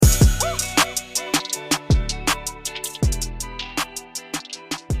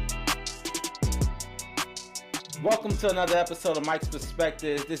welcome to another episode of Mike's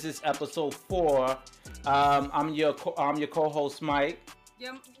Perspectives. This is episode 4. I'm your co-host Mike.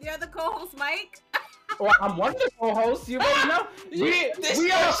 You're the co-host, Mike. Well, I'm one of the co-hosts. You already know.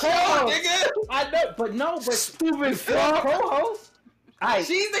 We are co-hosts. I know, but stupid co-host.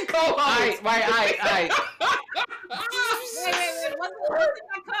 She's the co-host. Right. Wait. What's in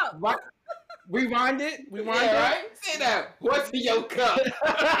my cup? Right. Rewind it. Right? Say that. What's in your cup?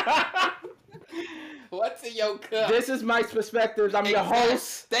 What's in your cup? This is Mike's Perspectives. I'm your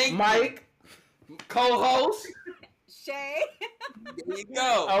host, Mike. Co-host, Shay. There you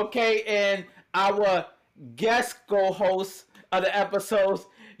go. Okay, and our guest co-host of the episodes.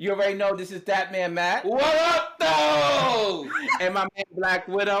 You already know this is That Man Matt. What up, though? And my man Black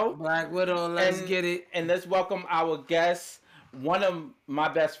Widow. Let's get it. And let's welcome our guest, one of my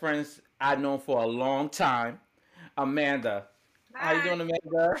best friends I've known for a long time, Amanda. Hi. How you doing,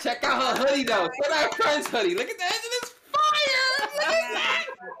 Amanda? Check out her hoodie, though. Check out her friend's hoodie. Look at that. It's fire. Look at that.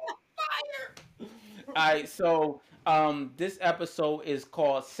 Fire. All right, so this episode is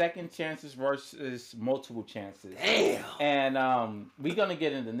called Second Chances versus Multiple Chances. Damn. And we're going to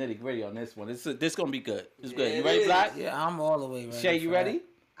get into nitty-gritty on this one. This going to be good. It's good. Yeah, You ready, Black? Yeah, I'm all the way ready. Shay, you ready?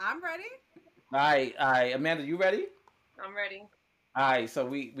 I'm ready. All right. Amanda, you ready? I'm ready. All right, so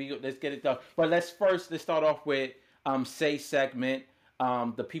we let's get it done. But let's start off with Say segment,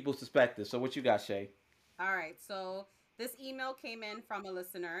 the people's perspective. So what you got, Shay? All right. So this email came in from a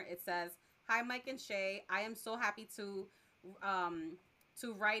listener. It says, "Hi, Mike and Shay. I am so happy to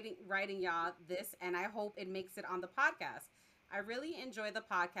writing y'all this, and I hope it makes it on the podcast. I really enjoy the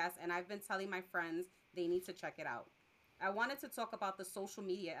podcast, and I've been telling my friends they need to check it out. I wanted to talk about the social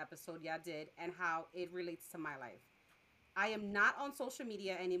media episode y'all did and how it relates to my life. I am not on social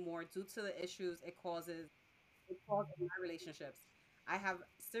media anymore due to the issues it causes in my relationships. I have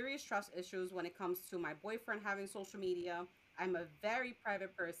serious trust issues when it comes to my boyfriend having social media. I'm a very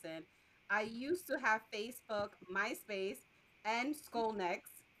private person. I used to have Facebook, MySpace, and Skolnex.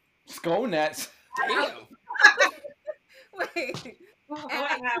 Skolnex? Damn. Wait.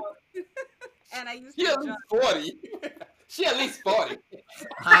 And I used She to at least 40. She at least 40.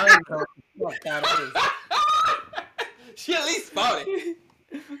 I don't know what that is. She at least 40.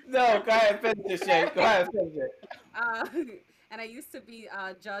 No, go ahead, finish it, Shay. Go ahead, finish it. And I used to be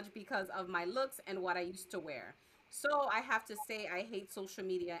judged because of my looks and what I used to wear. So I have to say I hate social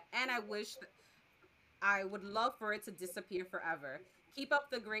media, and I would love for it to disappear forever. Keep up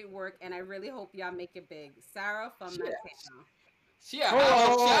the great work, and I really hope y'all make it big. Sarah from Montana." She a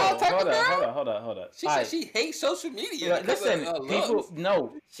Hold child type of girl? on. Hold on. She said she hates social media. Listen, people looks.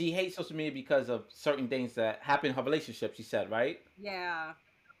 know she hates social media because of certain things that happen in her relationship, she said, right? Yeah.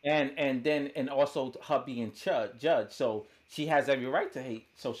 And also her being judged. So she has every right to hate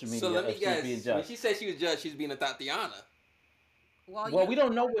social media So let me if she's being guess. When judged. she said she was judged, she was being a Tatiana. Well, we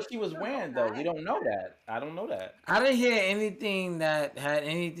don't know what she was wearing, though. We don't know that. I don't know that. I didn't hear anything that had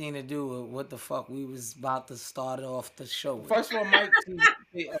anything to do with what the fuck we was about to start off the show with. First of all, Mike.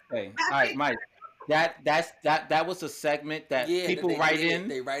 Okay, all right, Mike. That was a segment that people write in.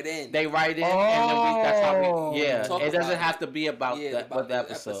 They write in. They write in, and then that's how we. Yeah, Talk it doesn't about have to be about the episode.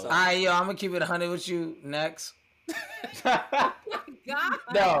 episode. All right, yo, I'm gonna keep it 100 with you. Next. God.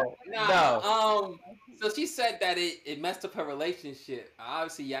 No. So she said that it messed up her relationship.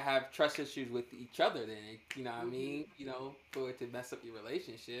 Obviously, y'all have trust issues with each other. Then you know what I mean. You know, for it to mess up your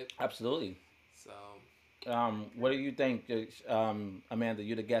relationship. Absolutely. So. What do you think, Amanda?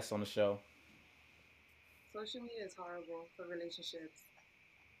 You're the guest on the show. Social media is horrible for relationships.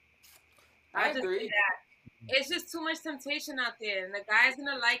 I just agree. say that. It's just too much temptation out there, and the guy's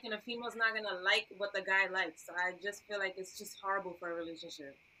gonna like, and the female's not gonna like what the guy likes. So I just feel like it's just horrible for a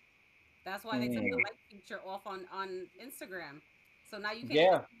relationship. That's why they took the like feature off on Instagram. So now you can't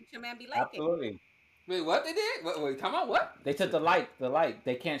Yeah. your man be liking. Absolutely. Wait, what they did? Wait, come on, what? They took the like.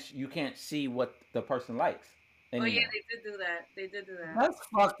 They can't. You can't see what the person likes. Oh yeah, they did do that. They did do that. That's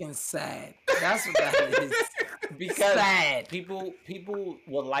fucking sad. That's what that is. Because sad. people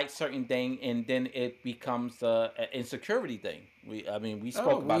will like certain thing, and then it becomes an insecurity thing. We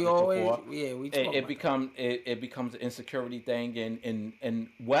spoke about this before. Yeah, we It becomes an insecurity thing, and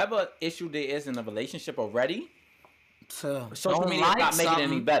whatever issue there is in a relationship already, social media is not making it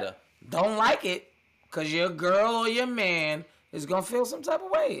any better. Don't like it, cause your girl or your man is gonna feel some type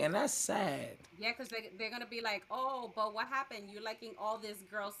of way, and that's sad. Yeah, because they're going to be like, oh, but what happened? You're liking all this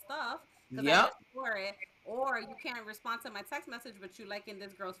girl stuff. Yep. I just for it. Or you can't respond to my text message, but you liking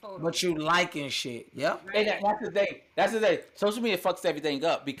this girl's photo. But you liking shit. Yep. Right. And that's the thing. Social media fucks everything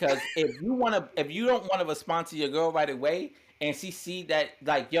up because if you don't want to respond to your girl right away, and she see that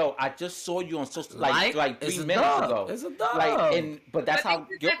like, yo, I just saw you on social like 3 minutes ago. It's a dog. Like, but that's how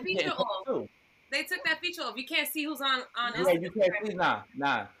that feature off. Too. They took that feature off. You can't see who's on Instagram. Yeah, you can't see.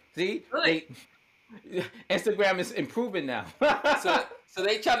 Nah. See, Instagram is improving now. So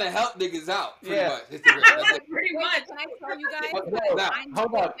they trying to help niggas out. Pretty much. Pretty much. Can I tell you guys?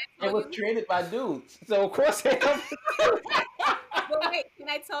 Hold on. It was created by dudes, so of course they help. But wait, can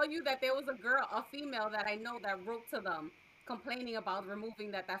I tell you that there was a female that I know that wrote to them complaining about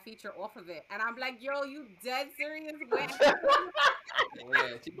removing that feature off of it, and I'm like, yo, you dead serious?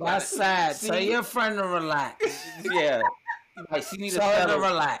 That's sad. Tell your friend to relax. Yeah. Like she needs to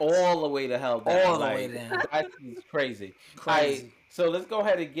relax all the way to hell down. All the way down. That's crazy. So let's go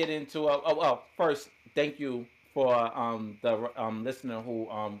ahead and get into first, thank you for the listener who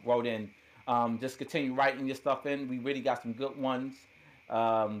wrote in. Just continue writing your stuff in. We really got some good ones.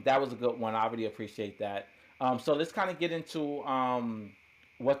 That was a good one. I really appreciate that. So let's kind of get into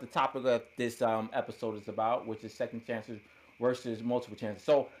what the topic of this episode is about, which is second chances versus multiple chances.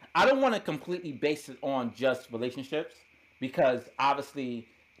 So I don't want to completely base it on just relationships, because obviously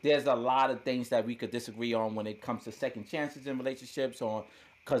there's a lot of things that we could disagree on when it comes to second chances in relationships, or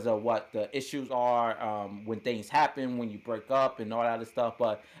because of what the issues are when things happen, when you break up and all that other stuff.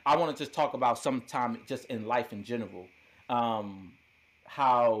 But I want to just talk about sometime just in life in general,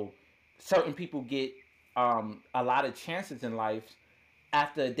 how certain people get a lot of chances in life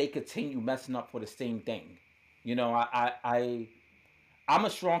after they continue messing up for the same thing. You know, I'm a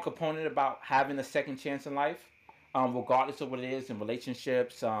strong component about having a second chance in life. Regardless of what it is in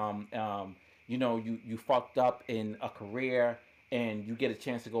relationships, you know, you fucked up in a career and you get a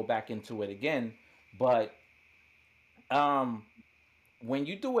chance to go back into it again. But when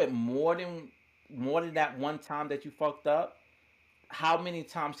you do it more than that one time that you fucked up, how many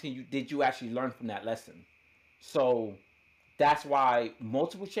times did you actually learn from that lesson? So that's why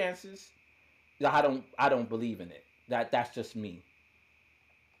multiple chances, I don't believe in it. That's just me.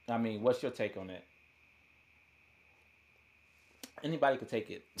 I mean, what's your take on it? Anybody could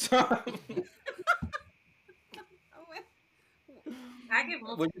take it. I give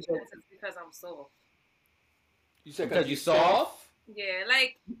multiple chances because I'm soft. You said because you soft? Yeah,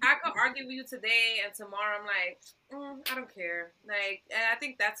 like I could argue with you today and tomorrow I'm like, I don't care. Like, and I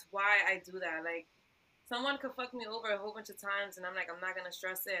think that's why I do that. Like, someone could fuck me over a whole bunch of times and I'm like, I'm not gonna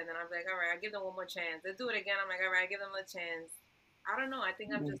stress it. And then I'm like, all right, I give them one more chance. They do it again. I'm like, all right, I give them a chance. I don't know. I think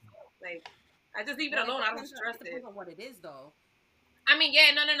I'm just like, I just leave it alone. I don't stress it. Depends on what it is, though. I mean,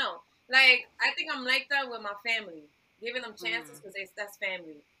 yeah, no. Like, I think I'm like that with my family, giving them chances because that's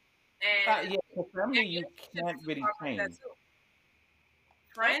family. And for family, you can't really change.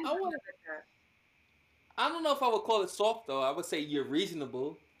 Friends, I don't know if I would call it soft though. I would say you're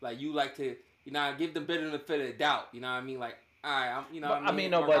reasonable. Like you like to, you know, give them better benefit of the doubt. You know what I mean? Like, all right, I'm, you know. What I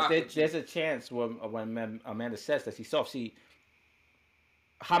mean, no, but there's a chance when Amanda says that she's soft.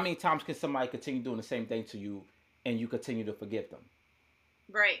 How many times can somebody continue doing the same thing to you, and you continue to forgive them?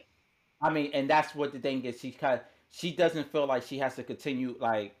 Right. I mean, and that's what the thing is. She doesn't feel like she has to continue.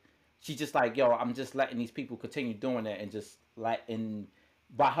 Like, she's just like, yo, I'm just letting these people continue doing it, and just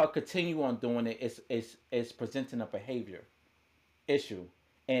by her continue on doing it, it's presenting a behavior issue,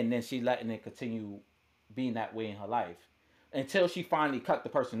 and then she letting it continue being that way in her life until she finally cut the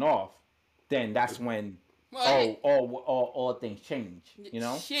person off. Then that's when all things change. You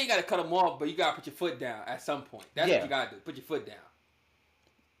know, she ain't gotta cut them off, but you gotta put your foot down at some point. That's what you gotta do. Put your foot down.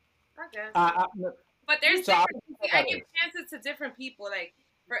 But there's I give chances to different people. Like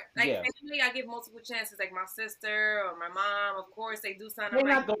family, I give multiple chances. Like my sister or my mom, of course, they do something.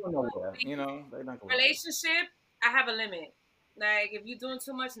 They're not going nowhere. You know, they're not going. Relationship, I have a limit. Like if you're doing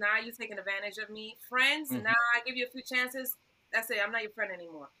too much, now you're taking advantage of me. Friends, now I give you a few chances. That's it. I'm not your friend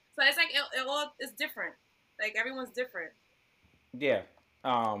anymore. So it's like it's different. Like everyone's different. Yeah,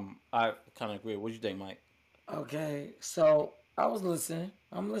 I kind of agree. What do you think, Mike? Okay, so I was listening.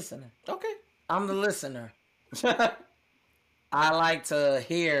 I'm listening. Okay, I'm the listener. I like to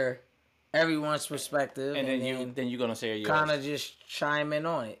hear everyone's perspective, and then you're gonna say yours. Kind of just chime in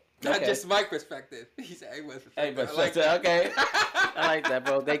on it. Not just my perspective. He said everyone's perspective. Okay, I like that,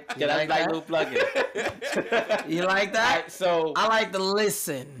 bro. Get that like little plug in. You like that? Right, so I like to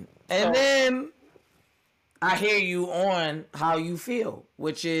listen, and then I hear you on how you feel,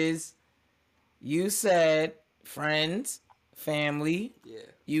 which is you said friends, family. Yeah.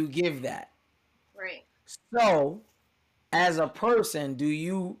 You give that. Right. So, as a person, do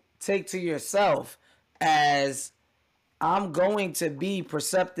you take to yourself as I'm going to be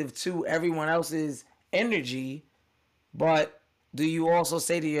perceptive to everyone else's energy, but do you also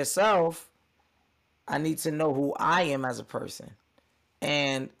say to yourself, I need to know who I am as a person.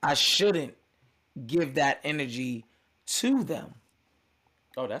 And I shouldn't give that energy to them.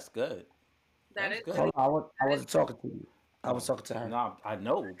 Oh, that's good. That is good. Hold on, I wasn't talking to you. I was talking to her. No, I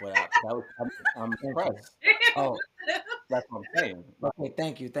know, but I'm impressed. Oh, That's what I'm saying. okay.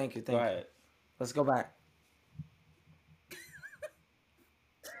 Thank you. Go ahead. Let's go back.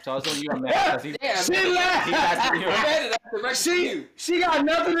 So it's on you, man. She laughed. She got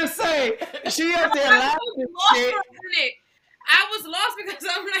nothing to say. She up there laughing. I was lost because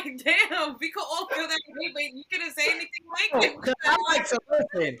I'm like, damn, we could all feel that way, but you couldn't say anything like it. I like to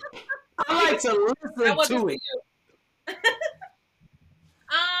listen. I like to listen to it.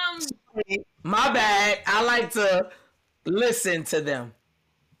 My bad. I like to listen to them.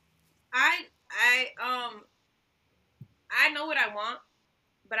 I know what I want,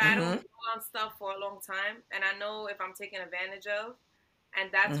 but I don't go on stuff for a long time, and I know if I'm taken advantage of, and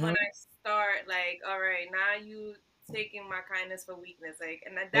that's when I start like, all right, now you taking my kindness for weakness, like,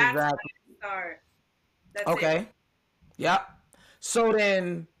 and that's when I start. That's okay. It. Yep. So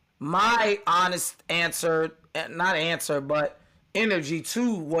then, my honest answer, not answer, but energy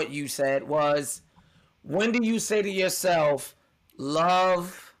to what you said was, when do you say to yourself,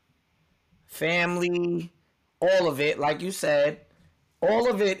 love, family, all of it, like you said, all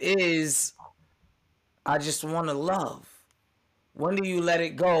of it is, I just want to love. When do you let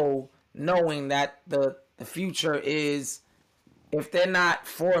it go, knowing that the future is, if they're not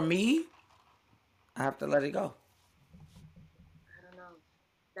for me, I have to let it go? I don't know.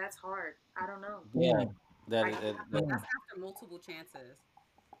 That's hard. I don't know. Yeah. That's after multiple chances.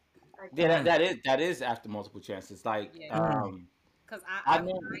 Yeah, that is after multiple chances. Like, because I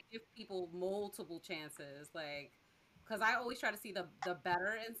give people multiple chances, like, because I always try to see the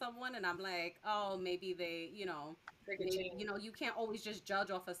better in someone, and I'm like, oh, maybe they, maybe, you can't always just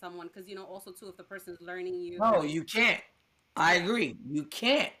judge off of someone, because also too, if the person's learning you. No, you can't. I agree. You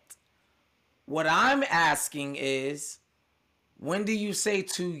can't. What I'm asking is, when do you say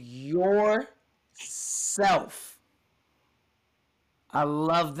to yourself, I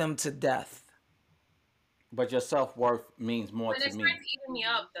love them to death? But your self-worth means more to me. When it starts eating me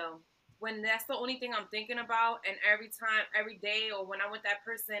up, though, when that's the only thing I'm thinking about, and every time, every day, or when I'm with that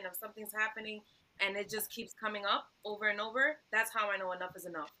person, if something's happening, and it just keeps coming up over and over, that's how I know enough is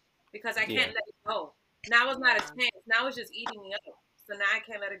enough. Because I can't let it go. Now it's not a chance. Now it's just eating me up. So now I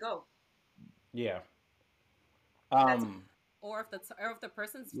can't let it go. Yeah. Or if the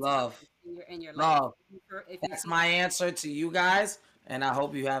person's love in your love. Life, that's my answer to you guys, and I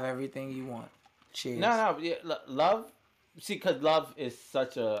hope you have everything you want. Cheers. No, yeah, love. See, because love is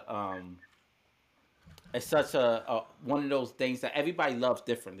such a one of those things that everybody loves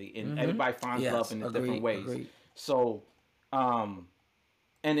differently, and everybody finds love in different ways. Agreed. So, and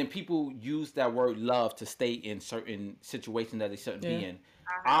then people use that word love to stay in certain situations that they shouldn't be in.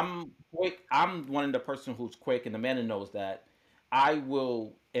 I'm quick. I'm one of the person who's quick, and Amanda knows that. I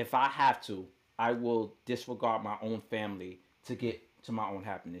will, if I have to, I will disregard my own family to get to my own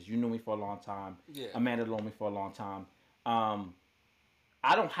happiness. You knew me for a long time. Yeah. Amanda known me for a long time.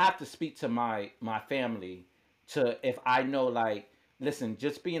 I don't have to speak to my family if I know, like, listen,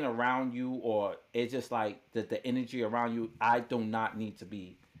 just being around you, or it's just like the energy around you, I do not need to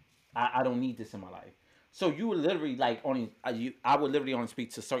be. I don't need this in my life. So you would literally I would literally only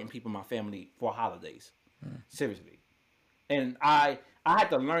speak to certain people in my family for holidays. Seriously. And I had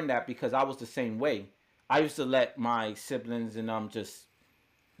to learn that because I was the same way. I used to let my siblings and just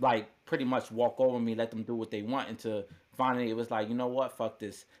like pretty much walk over me, let them do what they want, until finally it was like, you know what, fuck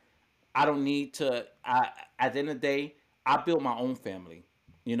this. I don't need to. At the end of the day, I built my own family,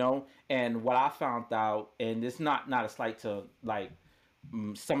 And what I found out, and it's not a slight to like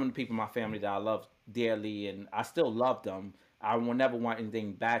some of the people in my family that I love dearly, and I still love them. I will never want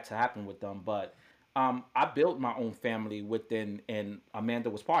anything bad to happen with them, but I built my own family within, and Amanda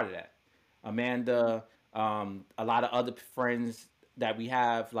was part of that. Amanda, a lot of other friends that we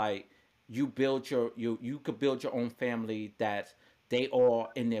have, like, you could build your own family that they all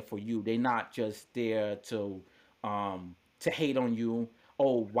in there for you. They're not just there to hate on you.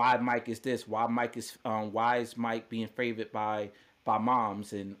 Oh, why Mike is this? Why is Mike being favored by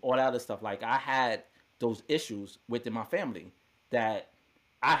moms and all that other stuff? Like, I had those issues within my family that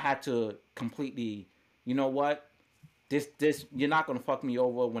I had to completely, you know what? This you're not gonna fuck me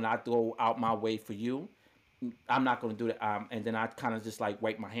over when I go out my way for you. I'm not gonna do that. And then I kind of just like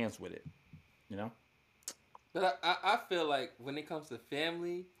wipe my hands with it, But I feel like when it comes to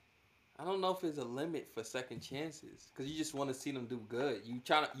family, I don't know if there's a limit for second chances, because you just want to see them do good. You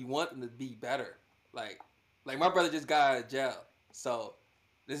want them to be better. Like my brother just got out of jail, so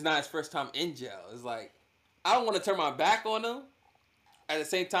this is not his first time in jail. It's like, I don't want to turn my back on him. At the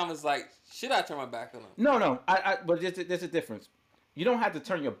same time, it's like, should I turn my back on him? No. But there's a difference. You don't have to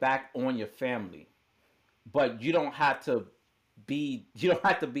turn your back on your family, but you don't have to be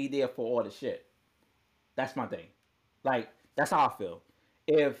there for all the shit. That's my thing. Like, that's how I feel.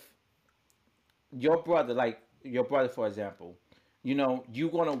 If your brother, for example, you know, you're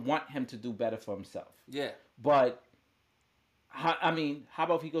gonna want him to do better for himself. Yeah. But how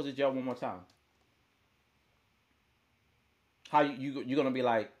about if he goes to jail one more time? How you're gonna be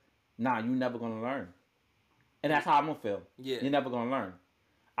like, nah, you never gonna learn, and that's how I'm gonna feel. Yeah. You're never gonna learn.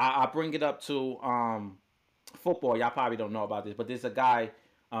 I bring it up to football. Y'all probably don't know about this, but there's a guy,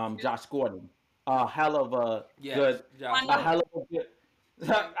 Josh Gordon, a hell of a good, a hell of a good.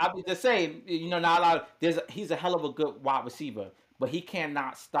 I'll be just saying, you know, not a lot. He's a hell of a good wide receiver, but he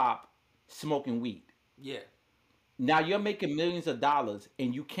cannot stop smoking weed. Yeah. Now you're making millions of dollars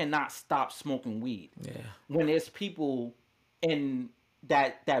and you cannot stop smoking weed. Yeah. When there's people in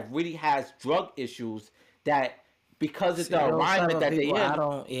that really has drug issues that because it's the environment that they in. I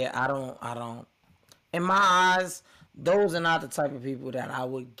don't. In my eyes, those are not the type of people that I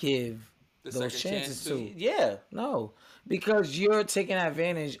would give those chances to. Yeah. No. Because you're taking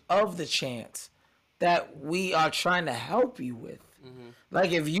advantage of the chance that we are trying to help you with. Mm-hmm.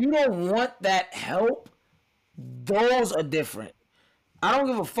 Like, if you don't want that help, those are different. I don't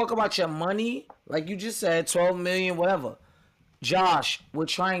give a fuck about your money. Like you just said, 12 million, whatever. Josh, we're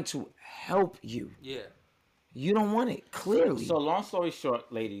trying to help you. Yeah. You don't want it, clearly. So long story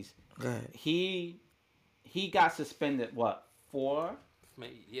short, ladies, he got suspended, what, 4?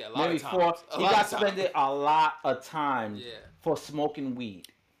 Maybe a lot of times. 4. He got suspended a lot of times for smoking weed.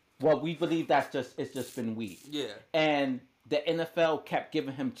 Well, we believe it's just been weed. Yeah. And the NFL kept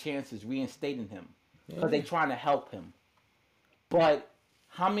giving him chances, reinstating him. Because they're trying to help him. But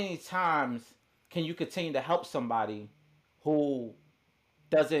how many times can you continue to help somebody who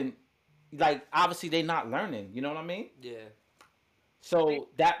doesn't, like, obviously they're not learning, you know what I mean? Yeah. So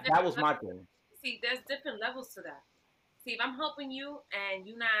that was my thing. See, there's different levels to that. See, if I'm helping you and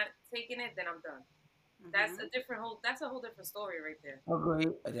you're not taking it, then I'm done. Mm-hmm. That's a whole different story right there. Agree.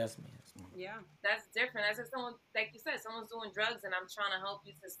 That's me. Yeah. That's different. That's if someone, like you said, someone's doing drugs and I'm trying to help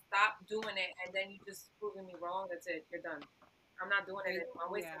you to stop doing it, and then you just proving me wrong. That's it. You're done. I'm not doing it anymore.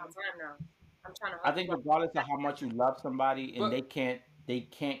 I'm wasting my time now. I'm trying to help I think regardless of how much you love somebody and they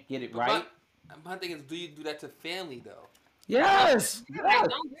can't get it right. My thing is, do you do that to family though? Yes.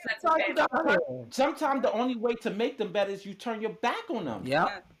 Sometimes the only way to make them better is you turn your back on them.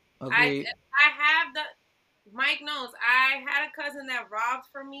 Yeah. I have Mike knows. I had a cousin that robbed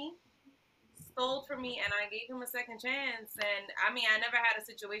from me, stole from me, and I gave him a second chance. And I mean, I never had a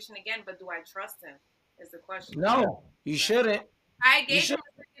situation again, but do I trust him? Is the question. No, you shouldn't. I gave him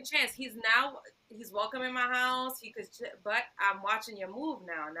a second chance. He's welcome in my house. But I'm watching your move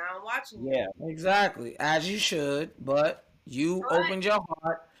now. Now I'm watching you. Yeah, exactly. As you should, but you opened your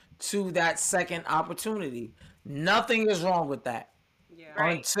heart to that second opportunity. Nothing is wrong with that. Yeah.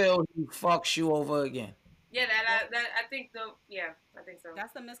 Until he fucks you over again. Yeah, I think I think so.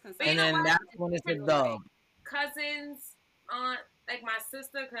 That's the misconception. And then that's when it's a dub. Cousins, like my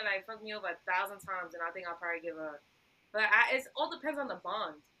sister could like fuck me over 1,000 times, and I think I'll probably give her. But it all depends on the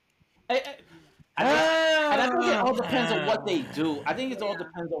bond. I think it all depends on what they do. I think it all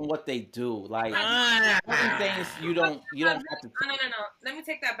depends on what they do. Like certain things you don't have to. No. Let me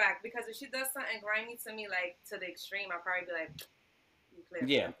take that back, because if she does something grimy to me, like to the extreme, I'll probably be like,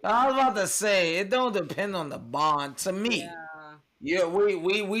 yeah. I was about to say it don't depend on the bond. To me, yeah, we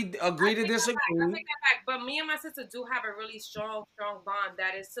agree to disagree. I'll take that back. But me and my sister do have a really strong bond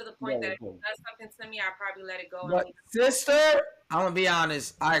that is to the point that if she does something to me, I'll probably let it go. But sister, I'm gonna be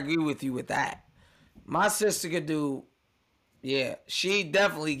honest. I agree with you with that. My sister could do, she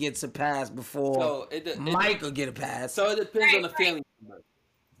definitely gets a pass before Mike will get a pass. So it depends on the family member.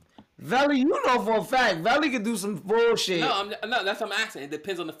 Veli, you know for a fact, Veli could do some bullshit. No, that's what I'm asking. It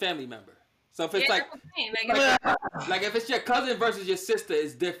depends on the family member. So if it's like if it's your cousin versus your sister,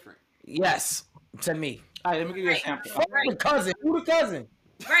 it's different. Yes, to me. All right, let me give you an example. The cousin. Who the cousin?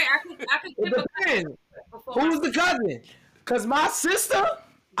 Right, I could give a cousin. Who's the cousin? Because my sister,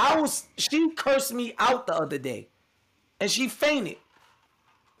 she cursed me out the other day. And she fainted.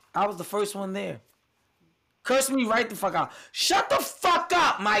 I was the first one there. Cursed me right the fuck out. Shut the fuck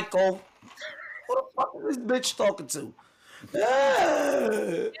up, Michael. Who the fuck is this bitch talking to?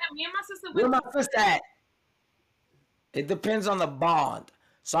 Yeah, me and my sister. Where my sister at? It depends on the bond.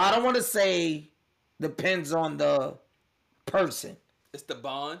 So I don't want to say depends on the person. It's the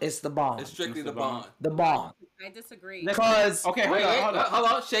bond. It's the bond. It's strictly the bond. The bond. I disagree. Because okay, hold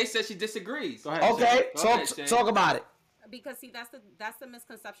on. Shay says she disagrees. Go ahead. Okay, talk about it. Because see, that's the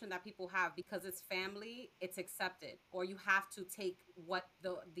misconception that people have. Because it's family, it's accepted, or you have to take what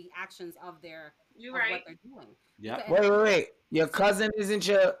the actions of what they're doing. Yeah. Wait. Your cousin isn't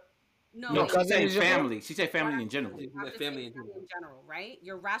your. No, she's saying family. She said family in general. Family in general, right?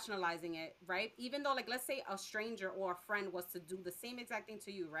 You're rationalizing it, right? Even though, like, let's say a stranger or a friend was to do the same exact thing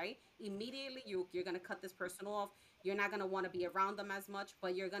to you, right? Immediately, you're gonna cut this person off. You're not gonna want to be around them as much,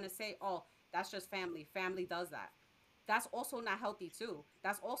 but you're gonna say, "Oh, that's just family. Family does that." That's also not healthy too.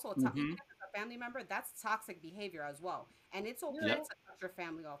 That's also even if it's a family member, that's toxic behavior as well. And it's okay to cut your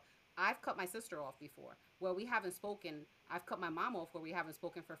family off. I've cut my sister off before, where we haven't spoken. I've cut my mom off where we haven't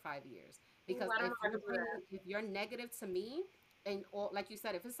spoken for 5 years. Because if you're negative to me, and like you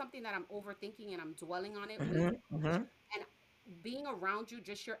said, if it's something that I'm overthinking and I'm dwelling on it, and being around you,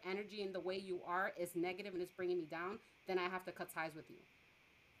 just your energy and the way you are is negative and it's bringing me down, then I have to cut ties with you.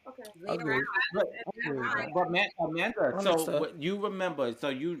 Okay. But Amanda, so you remember, so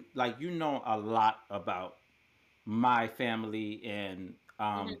you know a lot about my family and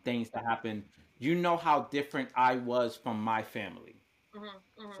things that happened. You know how different I was from my family.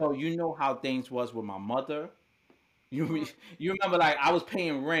 So you know how things was with my mother. You remember, like, I was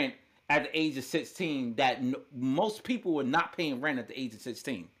paying rent at the age of 16 that most people were not paying rent at the age of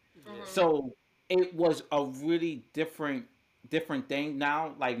 16. So it was a really different thing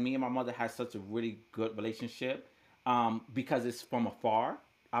now. Like, me and my mother had such a really good relationship because it's from afar,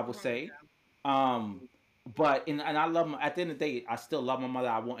 I would say. But and I love my, at the end of the day, I still love my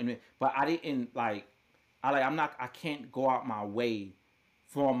mother. But I didn't I can't go out my way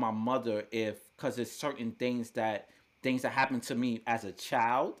for my mother because there's certain things that happened to me as a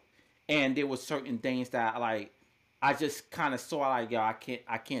child, and there were certain things that I just kind of saw like, yo, I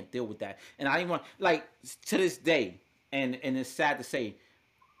can't deal with that, and I didn't want, like, to this day, and it's sad to say,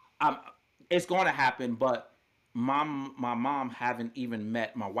 it's going to happen, but my mom haven't even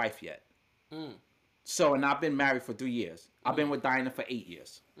met my wife yet. So, and I've been married for 3 years. I've been with Diana for 8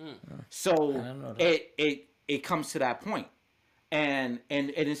 years. So it comes to that point. And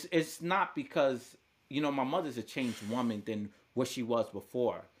it's not because, my mother's a changed woman than what she was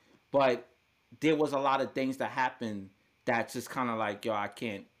before. But there was a lot of things that happened that just kind of like, yo, I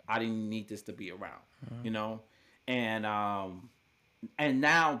didn't need this to be around, And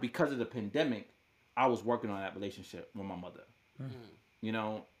now, because of the pandemic, I was working on that relationship with my mother,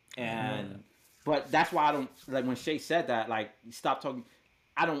 and but that's why I don't, like, when Shay said that, like, stop talking.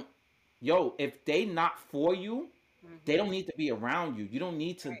 If they not for you, they don't need to be around you. You don't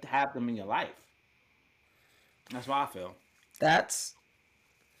need to have them in your life. That's why I feel.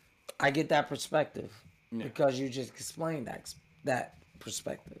 I get that perspective because you just explained that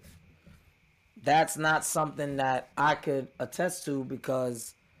perspective. That's not something that I could attest to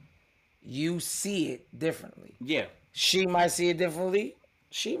because you see it differently. Yeah. She might see it differently.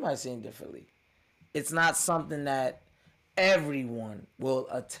 She might see it differently. It's not something that everyone will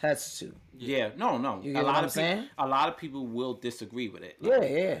attest to. Yeah, no. You get what I'm saying? A lot of people will disagree with it.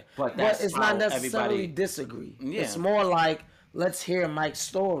 Yeah. But it's not necessarily disagree. Yeah. It's more like, let's hear Mike's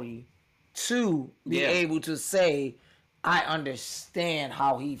story to be able to say, I understand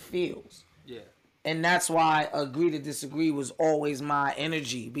how he feels. Yeah. And that's why agree to disagree was always my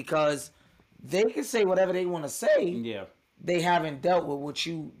energy, because they can say whatever they want to say. Yeah. They haven't dealt with what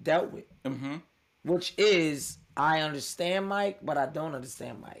you dealt with. Mm-hmm. Which is, I understand Mike, but I don't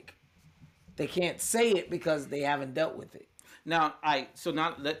understand Mike. They can't say it because they haven't dealt with it. Now,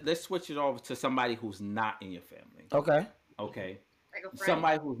 let's switch it over to somebody who's not in your family. Okay. Like a friend.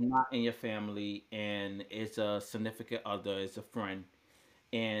 Somebody who's not in your family and is a significant other, is a friend.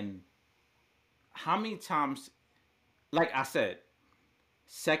 And how many times, like I said,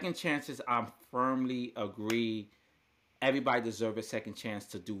 second chances, I firmly agree. Everybody deserves a second chance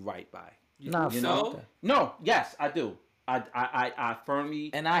to do right by. No, yes, I do. I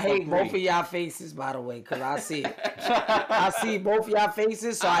firmly and I hate agree. Both of y'all faces, by the way, because I see it. I see both of y'all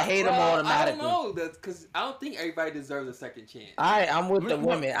faces, so I hate them automatically. I don't know, because I don't think everybody deserves a second chance. I'm with the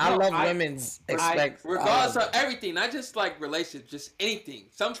women. I love women's expect. Regardless of everything, not just like relationships, just anything.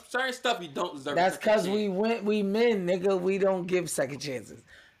 Some certain stuff you don't deserve. That's because we men, nigga. We don't give second chances.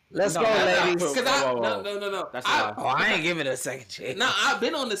 Let's go, ladies. No. I ain't giving it a second chance. No, I've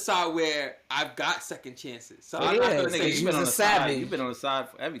been on the side where I've got second chances. So I'm not gonna say you've been on the side. You've been on the side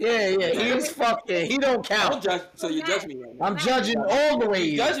for everything. Yeah. He's fucking. He don't count. So you judge me right now. I'm judging all the way.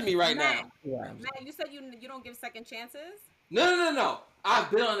 You're judging me right now. Yeah. Matt, you said you don't give second chances. No.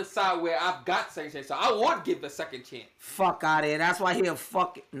 I've been on the side where I've got second chance, so I would give a second chance. Fuck out of here. That's why he'll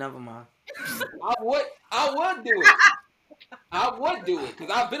fuck it. Never mind. I would do it. I would do it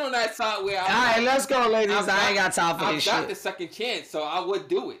because I've been on that side where. All right, let's go, ladies. I ain't got time for this shit. I've got the second chance, so I would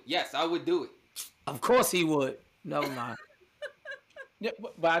do it. Yes, I would do it. Of course he would. Never mind. Yeah,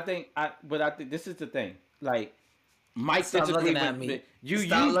 but I think this is the thing. Like, Mike Stop disagree looking at with me. you.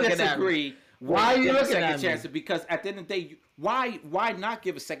 Stop You looking at disagree. me. Why are you looking at me? Chance? Because at the end of the day, why not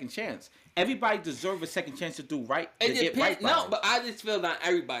give a second chance? Everybody deserves a second chance to do right. It depends. No, but I just feel not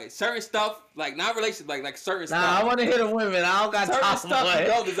everybody. Certain stuff, like not relationships, like certain stuff. Nah, I want to hear the women. I don't got certain time stuff. You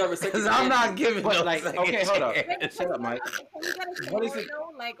don't deserve a second chance. Because I'm not giving but no like, second okay, hold up. chance. Shut up, Mike. Can you get a What is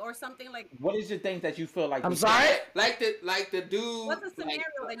scenario, like, or something like? What is the thing that you feel like? I'm sorry? Like the dude. What's a scenario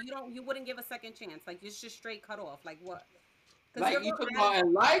like, that you wouldn't give a second chance? Like, it's just straight cut off. Like what? Like you talking about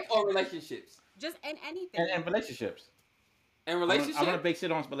in life or relationships? Just in anything. And relationships. And relationships. I'm gonna base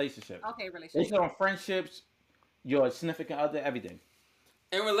it on relationships. Okay, relationships. Base it on friendships, your significant other, everything.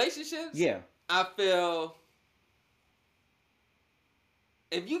 In relationships. Yeah. I feel.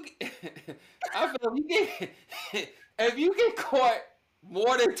 If you get caught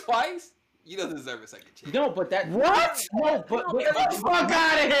more than twice, you don't deserve a second chance. No, but that What? No, but Get the fuck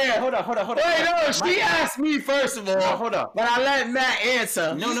out of here. Hold on. Wait, no, she asked me first of all. No, hold up. But I let Matt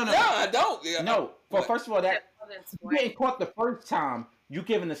answer. No, I don't. Yeah. No. Well, first of all, that More you than getting caught the first time, you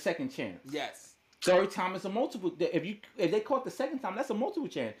giving a second chance. Yes. Third time is a multiple. If they caught the second time, that's a multiple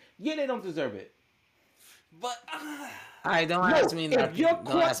chance. Yeah, they don't deserve it. But. All right, don't ask me nothing. If you're Don't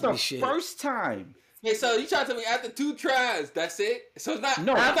caught ask me the shit. first time, Hey, so you trying to tell me after 2 tries, that's it? So it's not.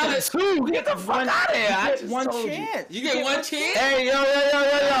 No, it's not After two, get the fuck out of here. I you get just one told you. chance. You get one chance. Hey, yo.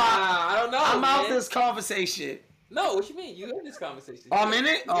 I don't know. I'm out man. this conversation. No, what you mean? You in this conversation? Oh, I'm in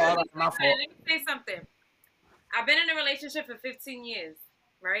it? Oh, Let my me fault. say something. I've been in a relationship for 15 years,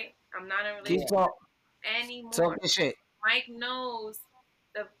 right? I'm not in a Keep relationship talking. anymore. Talking shit. Mike knows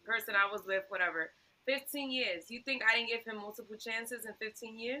the person I was with, whatever. 15 years. You think I didn't give him multiple chances in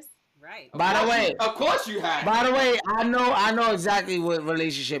 15 years? Right. By the way, Of course you have. by the way, I know exactly what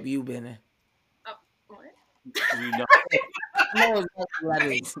relationship you've been in. What? You know. I know exactly what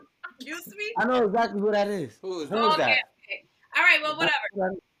that is. Excuse me? I know exactly what that is. Who is Who that? is that? Okay. All right, well,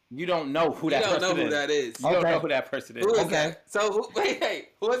 whatever. You don't know who You that don't person know who is. that is. You don't Okay. know who that person is. Who is Okay. that? So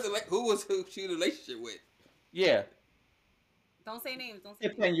who was she in a relationship with? Yeah. Don't say names. Don't say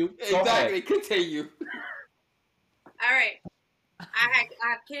names. Continue. Go Exactly. ahead. Continue. All right. I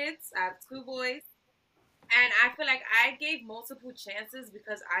have kids. I have 2 boys. And I feel like I gave multiple chances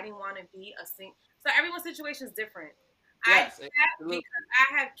because I didn't want to be a single. So everyone's situation is different. Yes, I did that absolutely.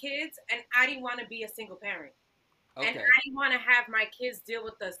 because I have kids and I didn't want to be a single parent. And Okay. I didn't want to have my kids deal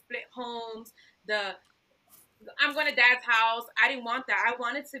with the split homes, I'm going to dad's house. I didn't want that. I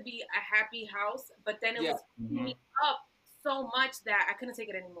wanted to be a happy house, but then it Yeah. was eating me up so much that I couldn't take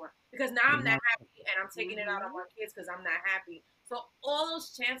it anymore. Because now I'm not happy and I'm taking it out on my kids because I'm not happy. So all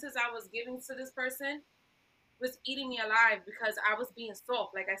those chances I was giving to this person was eating me alive because I was being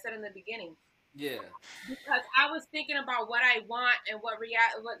soft, like I said in the beginning. Yeah. Because I was thinking about what I want and what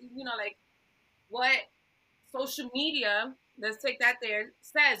social media, let's take that there,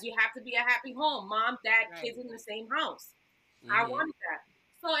 says you have to be a happy home. Mom, dad, Right. kids in the same house. I Mhm. wanted that.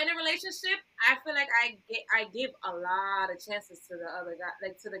 So in a relationship, I feel like I give a lot of chances to the other guy,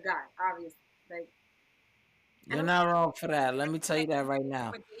 like to the guy, obviously. Like You're not wrong for that. Let me tell you that right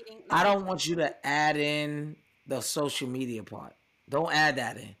now. For dating, I don't want you to add in the social media part. Don't add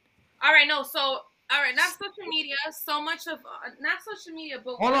that in. all right, no, so all right, not social media, so much of not social media,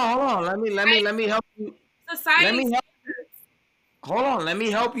 but Hold on. Let me help you. society. Let me help. Hold on. Let me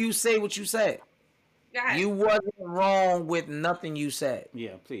help you say what you said. Go ahead. You wasn't wrong with nothing you said.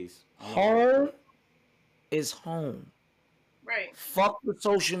 Yeah, please. Home is home. right. Fuck the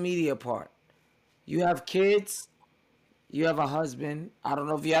social media part. You have kids. You have a husband. I don't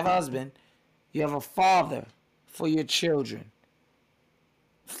know if you have a husband. You have a father for your children.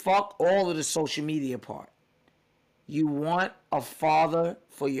 Fuck all of the social media part. You want a father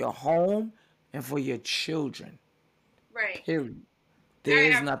for your home and for your children. Right. Period. There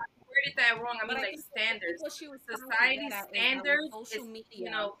is I nothing. worded that wrong. I But mean, I like think standards. what she was trying to Society get at is our standards social is, media. you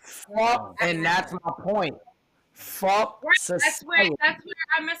know, Fuck, and that's my point. Fuck right. That's where society.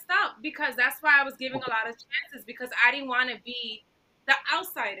 I messed up because that's why I was giving a lot of chances because I didn't want to be the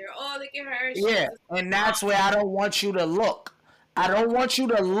outsider. Oh, look at her. She's Yeah, and that's where I don't want you to look. I don't want you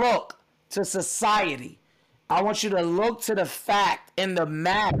to look to society. I want you to look to the fact and the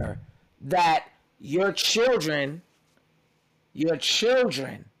matter that your children, and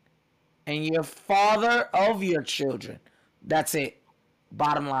your father of your children, That's it.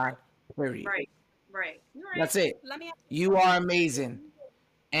 Bottom line. Period. Right. Right. You're right. That's it. Let me. You are amazing.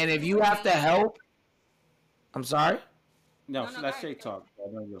 And if you have to help, I'm sorry. No, let Shay talk.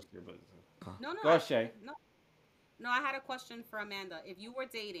 I know you're scared, but No, go ahead, Shay. No, I had a question for Amanda. If you were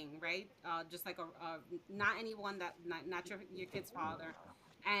dating, right, just like not anyone that not your kid's father,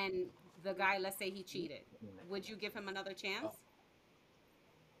 and the guy, let's say he cheated, would you give him another chance?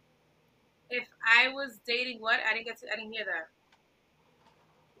 If I was dating, what? I didn't hear that.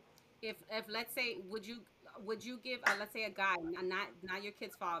 If let's say, would you give, let's say, a guy, not your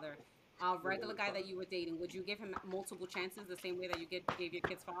kid's father, a regular guy that you were dating, would you give him multiple chances the same way that you gave your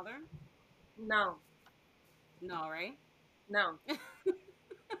kid's father? No. No, right? No.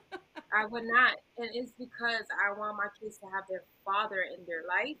 I would not. And it's because I want my kids to have their father in their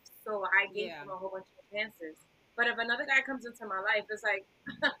life. So I gave them a whole bunch of chances. But if another guy comes into my life, it's like,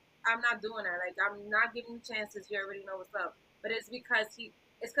 I'm not doing that. Like, I'm not giving you chances. You already know what's up. But it's because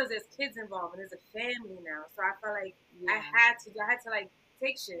there's kids involved and there's a family now. So I felt like I had to like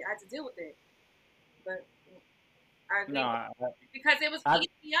take shit. I had to deal with it. But I agree. Because it was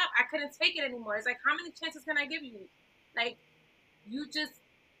eating me up. I couldn't take it anymore. It's like, how many chances can I give you? Like,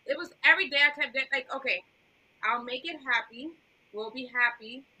 it was every day I kept like, okay, I'll make it happy. We'll be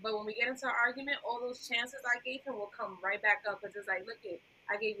happy. But when we get into an argument, all those chances I gave him will come right back up. Because it's like, look,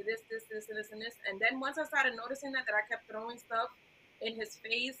 I gave you this, and this, and this. And then once I started noticing that I kept throwing stuff in his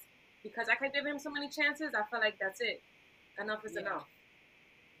face because I kept giving him so many chances, I felt like that's it. Enough is enough.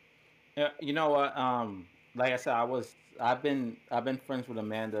 Yeah, you know what? Like I said, I've been friends with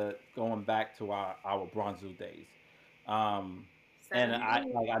Amanda going back to our Bronzeville days. And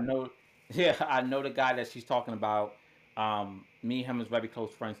I know, yeah, I know the guy that she's talking about. Me and him is very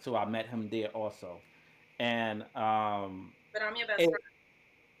close friends too. I met him there also, and but I'm your best friend.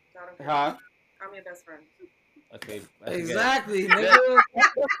 Huh? I'm your best friend. Okay. Exactly, nigga.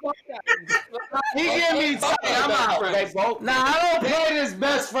 He gave me time. I'm out. They both. Nah, I don't play this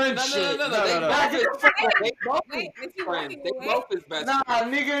best friend shit. No. They both is best friends. Nah,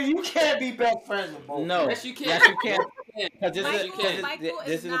 nigga, you can't be best friends with both. No. Yes, you can. Yes, you can. Because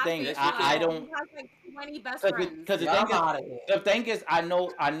this is the thing. I don't. He has like 20 best friends. Because the thing is, I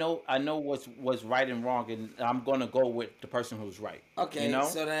know what's right and wrong, and I'm gonna go with the person who's right. Okay, you know.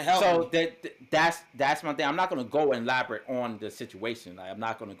 So then help me. That's my thing. I'm not gonna go and elaborate on the situation. Like, I'm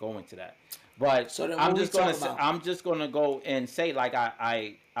not gonna go into that. But so I'm just gonna go and say, like,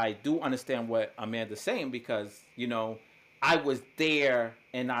 I do understand what Amanda's saying, because I was there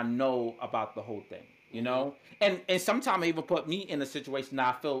and I know about the whole thing. And sometimes it even put me in a situation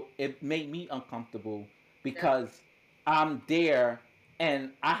that I feel it made me uncomfortable, because I'm there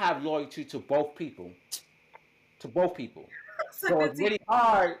and I have loyalty to both people. So it's really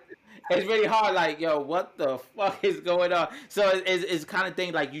hard. It's really hard. Like, yo, what the fuck is going on? So it's kind of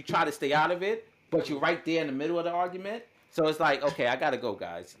thing, like, you try to stay out of it, but you're right there in the middle of the argument. So it's like, okay, I gotta go,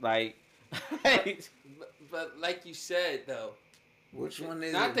 guys. Like, but like you said though, which one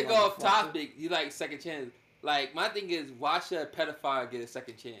is not to go off topic? You like second chance. Like, my thing is, why should a pedophile get a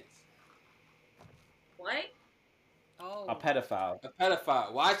second chance? What? Oh. A pedophile.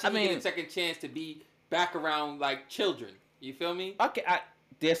 Why should he get a second chance to be back around, like, children? You feel me? Okay, I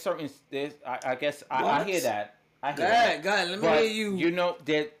guess I hear that. Go ahead. Let me hear you.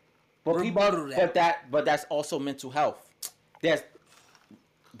 But that's also mental health.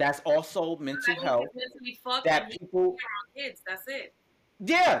 That's also mental health. That people kids. That's it.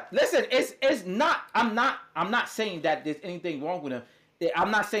 Yeah, listen, it's not. I'm not saying that there's anything wrong with them. I'm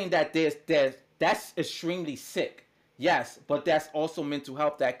not saying that that's extremely sick. Yes, but that's also mental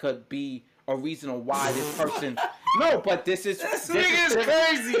health that could be a reason why this person. No, but this nigga is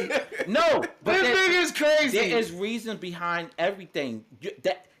crazy. No, but this nigga is crazy. There is reason behind everything.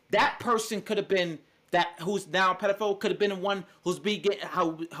 That person could have been who's now a pedophile, could have been the one who's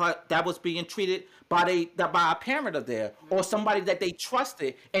that was being treated by a parent of theirs, or somebody that they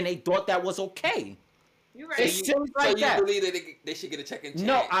trusted and they thought that was okay. You're right. It's still like that. You believe that they should get a second chance?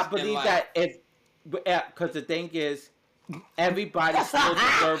 No, I believe that because the thing is, everybody still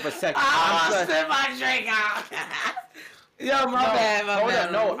deserves a second. I'll spit my drink out. Yo, my bad. Hold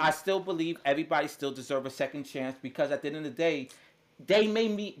on, no, I still believe everybody still deserves a second chance, because at the end of the day, they may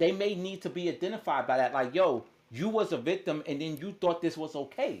need to be identified by that. Like, yo, you was a victim, and then you thought this was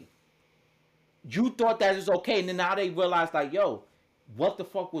okay. You thought that was okay, and then now they realize, like, yo, what the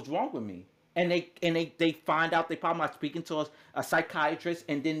fuck was wrong with me? And they find out they probably not speaking to a psychiatrist,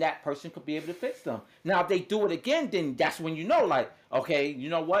 and then that person could be able to fix them. Now, if they do it again, then that's when you know, like, okay, you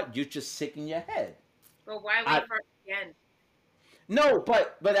know what? You're just sick in your head. But why wait for it again? No,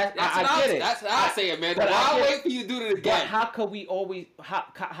 but I get it. That's how I say it, man. Why wait for you to do it again? But how can we always?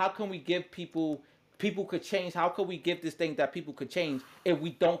 How can we give people could change? How can we give this thing that people could change if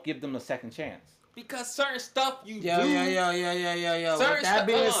we don't give them a second chance? Because certain stuff you do. Yeah. With that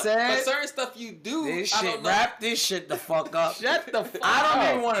being said, but certain stuff you do. This shit, wrap this shit the fuck up. Shut the fuck up. I don't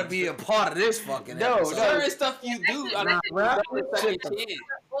even want to be a part of this fucking episode. Certain stuff you do. That's what I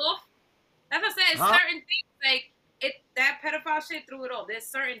said. Certain things like that pedophile shit threw it off. There's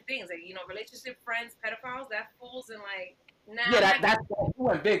certain things like relationship friends, pedophiles that falls in like. Nah, that's you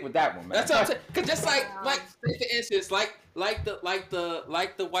went big with that one, man. That's what I'm saying. Cause just like for instance, like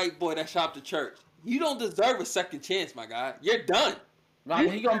the white boy that shot up the church. You don't deserve a second chance, my guy. You're done.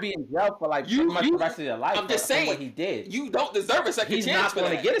 Right, he's gonna be in jail for like pretty much the rest of your life. I'm just saying what he did. You don't deserve a second chance. He's not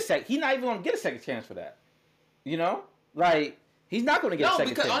going to get a second. He's not even going to get a second chance for that. Like he's not going to get a second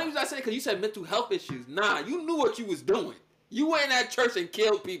chance. No, because only reason I said it because you said mental health issues. Nah, you knew what you was doing. You went in that church and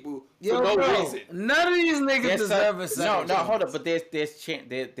killed people for no reason. None of these niggas deserve a second chance. No, hold up. But there's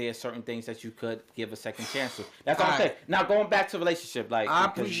certain things that you could give a second chance to. That's what I'm saying. Now going back to relationship, like I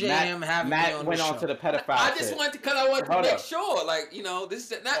appreciate him having Matt me on went the on show. to the pedophile. I just wanted to make sure, this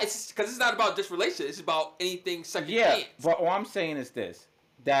is not. It's because it's not about just relationship. It's about anything second chance. But all I'm saying is this: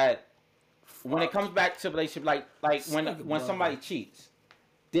 that when it comes back to relationship, like when somebody cheats,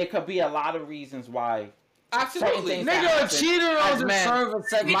 there could be a lot of reasons why. Absolutely. Nigga, a cheater doesn't deserve a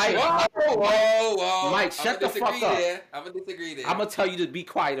second chance. Whoa. Mike, shut the fuck up. I'm going to disagree there. I'm going to tell you to be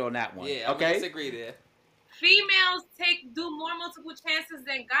quiet on that one. Yeah, I'm going to disagree there. Females do more multiple chances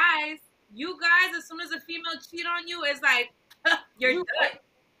than guys. You guys, as soon as a female cheat on you, it's like, you're done.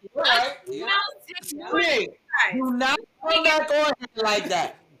 Right. Females take more than guys. Do not come back on here like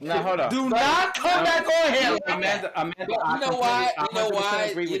that. No, hold on. Do not come back on here. Amanda,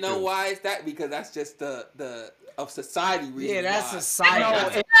 you know why is that? Because that's just the of society reason. Yeah, that's society.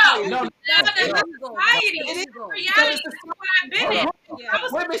 No, that's society. It is reality. That's what I've been in.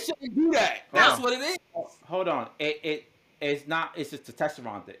 Women shouldn't do that. That's what it is. Hold on. It's not. It's just a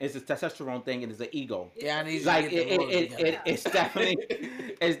testosterone thing. It's a testosterone thing, and it's an ego. Yeah, and he's like it's definitely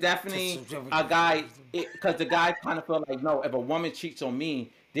a guy. Because the guy kind of feel like, no, if a woman cheats on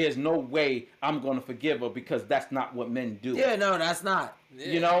me, there's no way I'm going to forgive her because that's not what men do. Yeah, no, that's not.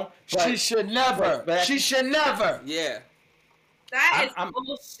 Yeah. But, she should never. She should never. Yeah. That is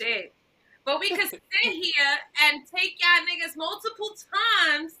bullshit. But we could sit here and take y'all niggas multiple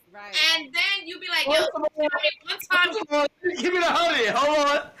times, right? And then you be like, yo, one time. Give me the 100. Hold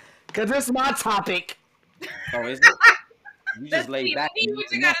on. Because this is my topic. Oh, is it? You just laid back.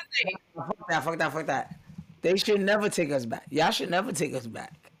 What you gotta say? Fuck that. They should never take us back. Y'all should never take us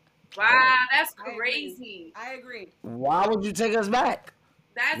back. Wow, that's crazy. I agree. Why would you take us back?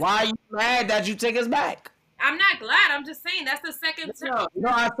 Why are you mad that you take us back? I'm not glad. I'm just saying that's the second time. No,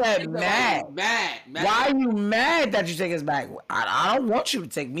 I said mad. Why are you mad that you take us back? I don't want you to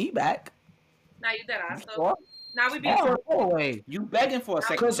take me back. Now you dead ass. So now we be away. You begging for a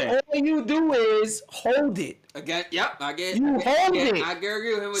second chance. Because all you do is hold it. Again, yep, I get it. You hold it. I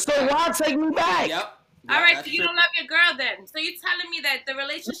agree with him with that. So why take me back? Yep. All right, so you don't love your girl then. So you telling me that the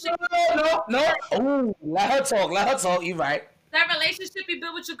relationship... No. Ooh, let her talk. You right. That relationship you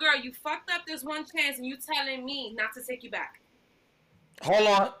built with your girl, you fucked up this one chance and you telling me not to take you back. Hold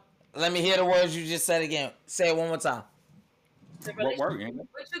on. Let me hear the words you just said again. Say it one more time. The relationship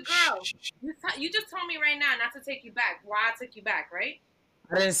with your girl. You just told me right now not to take you back. Why I took you back, right?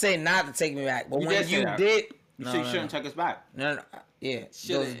 I didn't say not to take me back, but when you did... You said you shouldn't take us back. No. Yeah,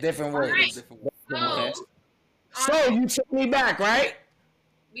 those different words. Right. So you took me back, right?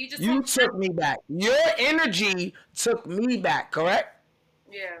 You took me back. Your energy took me back, correct?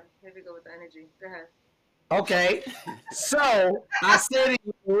 Yeah, here we go with the energy. Go ahead. Okay. So I said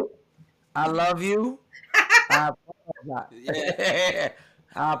to you, I love you. I apologize. Yeah.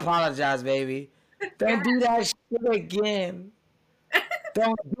 I apologize, baby. Don't do that shit again.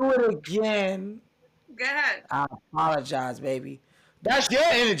 Don't do it again. Go ahead. I apologize, baby. That's your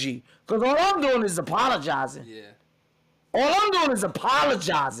energy. Because all I'm doing is apologizing. Yeah. All I'm doing is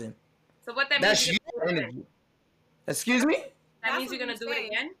apologizing. So what that means? That's your energy. Excuse me? That means you're going to do it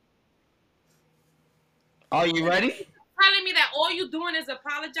again? Are you ready? Telling me that all you doing is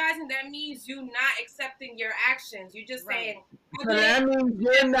apologizing, that means you not accepting your actions. You just saying... So that means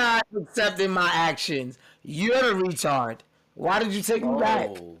you're not accepting my actions. You're the retard. Why did you take me back?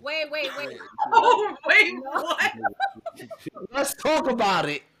 Wait. Oh, wait, what? Let's talk about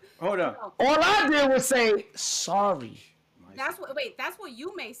it. Hold on. All I did was say sorry. That's what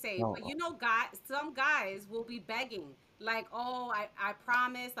you may say, but some guys will be begging. Like, oh, I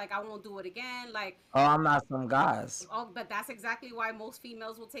promise, like, I won't do it again. Like, Oh, I'm not some guys. oh, but that's exactly why most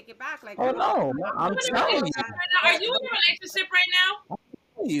females will take it back. Like, Oh no, I'm telling you. Are you in a relationship right now?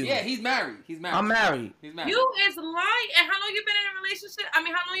 You. Yeah, he's married. He's married. I'm married. He's married. You is lying. And how long you been in a relationship? I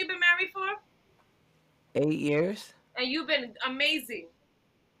mean, how long you been married for? 8 years. And you've been amazing.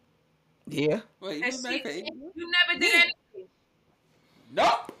 Yeah. Wait, you And been married for 8 years? you never did anything.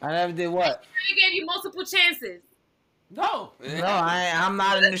 Nope. I never did what? He gave you multiple chances. No. No, I'm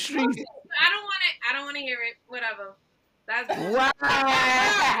not in the streets. I don't want it. I don't want to hear it. Whatever. That's Wow.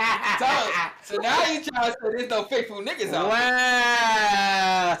 So now you trying to say there's no faithful niggas out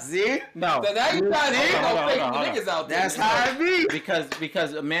there. Wow. See? No. So now you trying to say there's no Hold faithful on. niggas out there. That's how it be.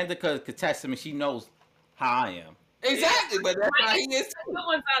 Because Amanda could test him and she knows how I am. Exactly, but that's how he is. good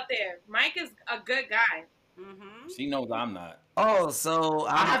ones out there. Mike is a good guy. Mm-hmm. She knows I'm not. Oh, so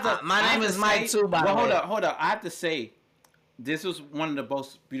my name is Mike too, by the Well, way. hold up. I have to say, this was one of the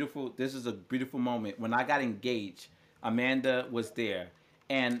most beautiful. This is a beautiful moment when I got engaged. Amanda was there,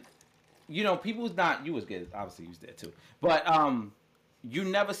 and you know, people's not. You was good, obviously. You was there too, but you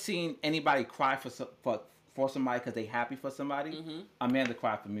never seen anybody cry for somebody because they happy for somebody. Mm-hmm. Amanda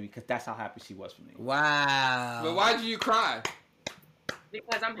cried for me because that's how happy she was for me. Wow. But why did you cry?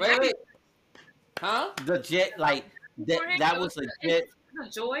 Because I'm Wait, happy. wait. Huh? Legit, like that was legit. The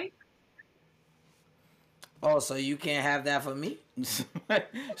joy. Oh, so you can't have that for me?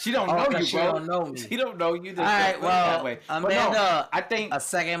 She don't Oh, know 'cause you, she bro. don't know me. She don't know you. All right, well, that way. But Amanda, no, I think A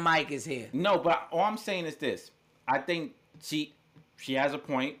second mic is here. no, but all I'm saying is this. I think she has a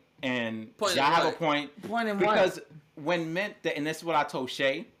point, and Point y'all in have a what? point Point in because when men, and this is what I told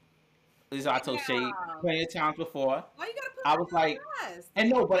Shay. This is what I told Shay Yeah. plenty of times before. Why you gotta put I that was on like, blast? and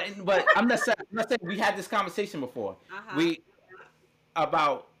no, but I'm not saying we had this conversation before. Uh-huh.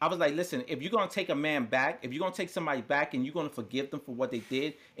 I was like, listen, if you're gonna take a man back, if you're gonna take somebody back and you're gonna forgive them for what they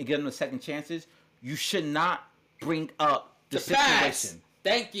did and give them a second chances, you should not bring up the past. situation.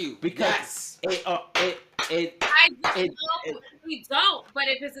 Thank you. Because Yes. I just It- know we don't. But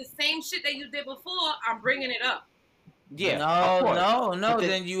if it's the same shit that you did before, I'm bringing it up. yeah, No, of course. no. But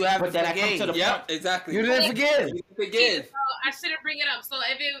Then you have but to then I come to forgive. the Yep, exactly. You didn't forgive. You forgive. So I shouldn't bring it up. So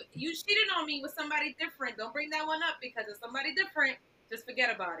if you cheated on me with somebody different, don't bring that one up because it's somebody different. Just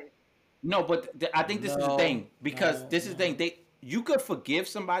forget about it. No, but I think this is the No, thing because no, this is the thing. You could forgive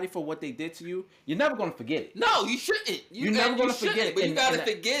somebody for what they did to you. You're never gonna forget it. No, you shouldn't. You're never gonna shouldn't, forget it, But you and- gotta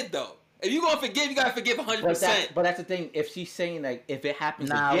and- forgive though. If you're gonna forgive, you gotta forgive 100%. But that's the thing. If she's saying like if it happens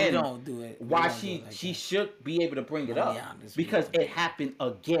Nah, again, we don't do it. We why don't do she it like she that. should be able to bring it I'll up be honest, we because don't do it happened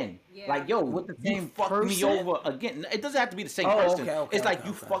again. Yeah. Like yo, With the you same fucked me person? over again. It doesn't have to be the same Oh, person. okay, it's like okay,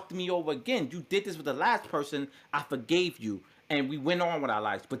 you okay. fucked me over again. You did this with the last person. I forgave you, and we went on with our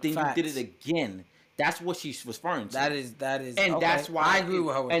lives. But then Facts. you did it again. That's what she's referring to. That is, and okay. that's why I agree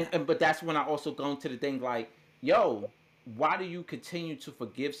with her. With that. and but that's when I also go into the thing like, yo, why do you continue to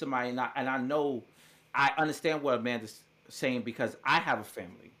forgive somebody? And I know, I understand what Amanda's saying because I have a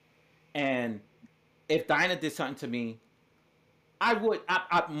family, and if Dinah did something to me, I would.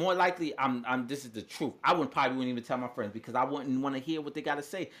 I more likely. I'm. This is the truth. I wouldn't even tell my friends because I wouldn't want to hear what they gotta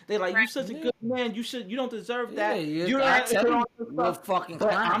say. They're like, "You such a good man. You don't deserve that. Yeah, you I don't tell you, all this you're a stuff." fucking But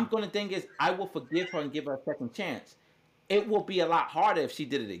clown. I'm gonna think is I will forgive her and give her a second chance. It will be a lot harder if she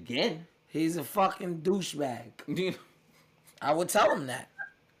did it again. He's a fucking douchebag. You know? I would tell him that.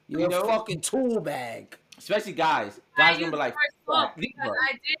 You're You a know? fucking tool bag. Especially guys. I Guys gonna use be like, the word soft "Fuck, leave because her."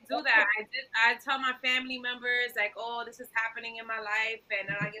 I did do that. I tell my family members like, oh, this is happening in my life, and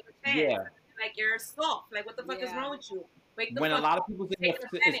then I give a chance. Yeah. Like you're soft. Like what the fuck is Yeah. wrong with you? Wake the When a fuck lot up. of people's in Take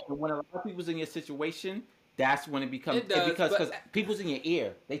your a minute. when a lot of people's in your situation, that's when it becomes It does, because but- people's in your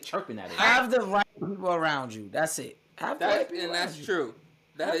ear, they chirping at it. Have the right people around you. That's it. Have the right people And around that's you. true.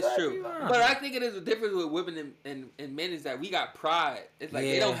 That is That's true. right. But I think it is a difference with women and men is that we got pride. It's like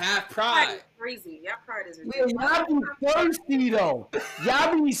they Yeah. don't have Pride pride. is crazy. Your pride is Yeah, ridiculous. y'all be thirsty though.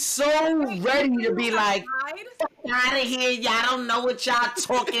 Y'all be so ready to be like, Pride? out of here. Y'all don't know what y'all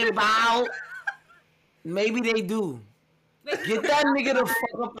talking about. Maybe they do. Wait, Get that nigga the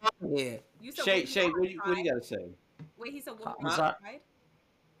fuck up out of here. You said Shay, women what do you have gotta say? pride? Wait, he said women I'm have sorry. pride?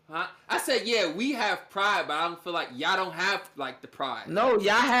 Huh? I said, yeah, we have pride, but I don't feel like y'all don't have like the pride. No,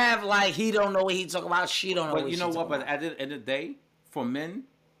 y'all have like he don't know what he talking about. She don't know. But what you she know what? talking But about. at the end of the day, for men,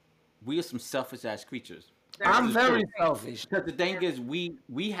 we are some selfish ass creatures. I'm is very true. selfish. Because the thing is,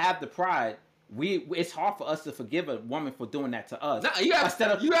 we have the pride. It's hard for us to forgive a woman for doing that to us. No, you're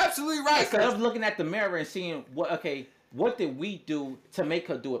absolutely right. Instead of looking at the mirror and seeing what did we do to make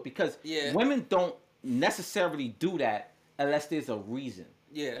her do it? Because Yeah. women don't necessarily do that unless there's a reason.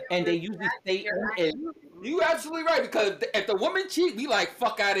 Yeah. And they usually stay in. You absolutely right, because if the woman cheat, we like,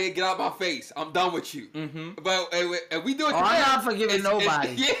 fuck out of here, get out of my face. I'm done with you. Mm-hmm. But if we do it to I'm them, not forgiving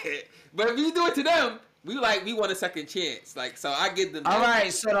nobody. Yeah. But if you do it to them, we want a second chance. Like, so I give them. All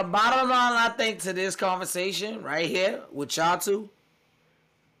right. So the bottom line, I think, to this conversation right here with y'all two,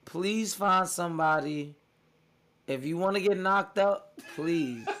 please find somebody. If you want to get knocked up,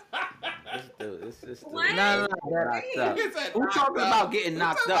 please. No, who talking about getting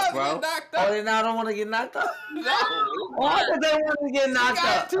knocked up, bro? Oh, they now don't want to get knocked up? No. Why did they want to get knocked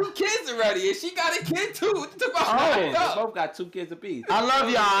up? She got 2 kids already, and she got a kid too. They both got 2 kids apiece. I love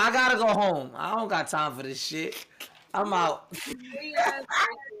y'all. I gotta go home. I don't got time for this shit. I'm out.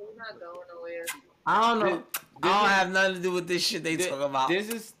 I don't know. I don't have nothing to do with this shit they talk about.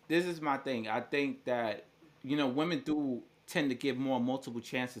 This is my thing. I think that, you know, women do tend to give more multiple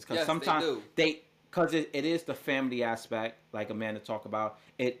chances because sometimes because it is the family aspect, like Amanda talked about.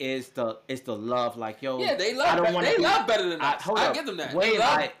 It's the love, like, yo. Yeah, they love. They love better than us. I give them that.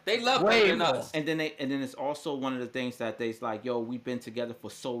 They love better than us. And then it's also one of the things that they's like, yo, we've been together for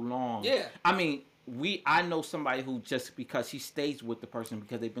so long. Yeah. I mean, I know somebody who just because she stays with the person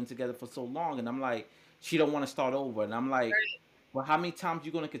because they've been together for so long, and I'm like, she don't want to start over, and I'm like. Well, how many times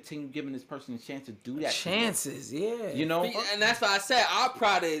you gonna continue giving this person a chance to do that? Chances, yeah. You know, and that's why I said our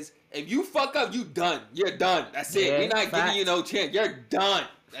pride is if you fuck up, you done. You're done. That's it. We're not giving you no chance. You're done.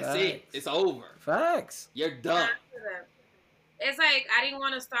 That's it. It's over. Facts. You're done. It's like I didn't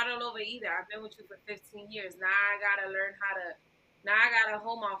want to start all over either. I've been with you for 15 years. Now I gotta learn how to. Now I gotta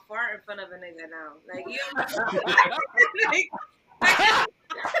hold my fart in front of a nigga now. Like you.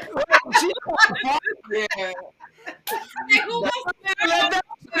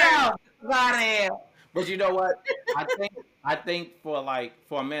 Yeah. But you know what? I think for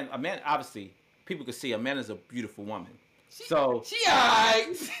a man, obviously people can see a man is a beautiful woman. So she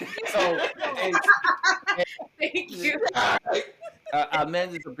alright. So thank you. A man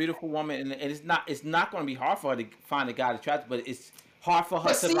is a beautiful woman, and it's not going to be hard for her to find a guy attractive, but it's hard for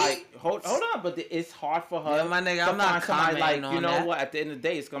her to like hold on, but it's hard for her. Yeah, my nigga, I'm not commenting like on you know that. what? At the end of the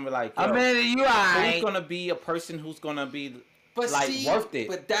day, it's gonna be like, I mean, you alright. Who's gonna be a person who's gonna be worth it?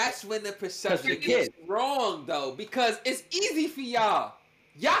 But that's when the perception is wrong, though, because it's easy for y'all.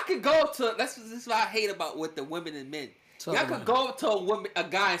 Y'all could go to. This is what I hate about with the women and men. Y'all could go to a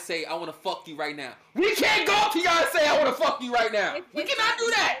guy and say, "I want to fuck you right now." We can't go to y'all and say, "I want to fuck you right now." We cannot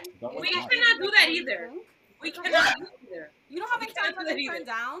do that. We cannot do that either. We cannot do that either. You don't have a camera to turn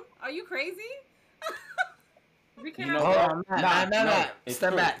down? Are you crazy? We cannot. No.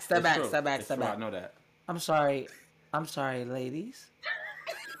 Step back. I know that. I'm sorry, ladies.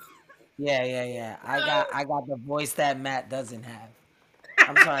 Yeah. I got the voice that Matt doesn't have.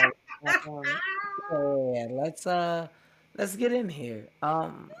 I'm sorry. Let's get in here.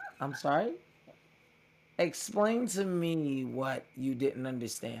 I'm sorry. Explain to me what you didn't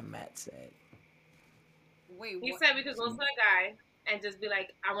understand Matt said. Wait, he said we could go to a guy and just be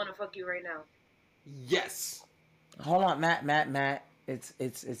like, "I want to fuck you right now." Yes. Hold on, Matt.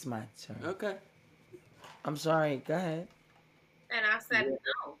 It's my turn. Okay. I'm sorry. Go ahead. And I said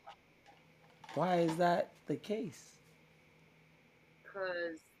no. Why is that the case?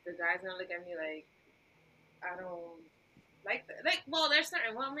 Because the guy's gonna look at me like, I don't like that. Like, well, there's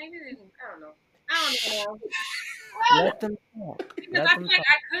certain. Well, maybe they didn't. I don't know. Let them talk. Because I feel like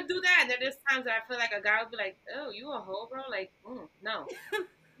I could do that. And there's times that I feel like a guy would be like, "Oh, you a hoe, bro?" Like, no. You know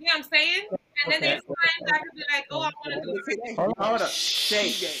what I'm saying? And then there's times I could be like, "Oh, I want to do it." Hold up.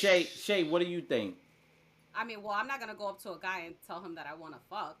 Shay, what do you think? I mean, well, I'm not gonna go up to a guy and tell him that I want to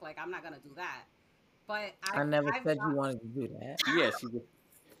fuck. Like, I'm not gonna do that. But I never said you wanted to do that. Yes,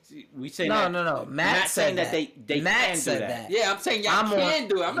 we say no. Matt saying that they Matt can said do that. Yeah, I'm saying y'all can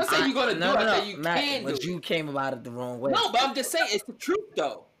do it. I'm not saying you're gonna do it. I'm saying you can do it. But you came about it the wrong way. No, but I'm just saying it's the truth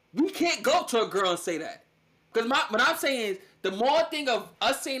though. We can't go up to a girl and say that. Because what I'm saying is the more thing of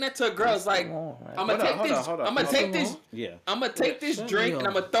us saying that to a girl is like, I'm gonna take this drink and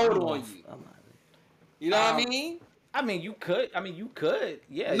I'm gonna throw it on you. You know what I mean? I mean, you could.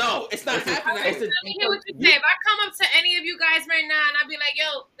 Yeah. No, it's not happening. Let me hear what you say. If I come up to any of you guys right now and I be like,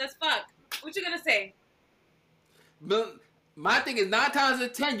 "Yo, let's fuck," what you gonna say? But my thing is 9 times out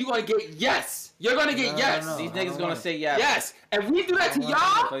of 10, you're gonna get yes. You're gonna get yes. No, these niggas gonna say yes. Yes. And we do that to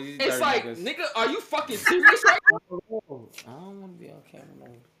y'all. It's like, nigga, are you fucking serious right now? I don't want to be on camera.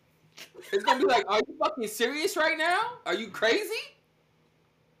 It's gonna be like, are you fucking serious right now? Are you crazy?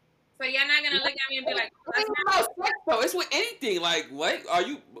 So you're not gonna look at me and be like, "It's about sex though. It's with anything. Like, what? Are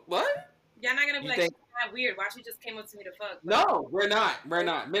you what?" You're not gonna be like, that weird. Why she just came up to me to fuck? No, we're not. We're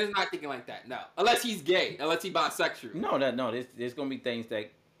not. Men is not thinking like that. No, unless he's gay, unless he's bisexual. No. There's gonna be things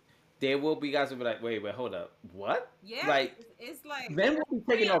that there will be guys who be like, wait, hold up, what? Yeah, like it's like men will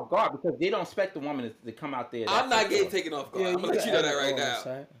be taken off guard because they don't expect the woman to come out there. I'm not getting taken off guard. I'm gonna let you know that right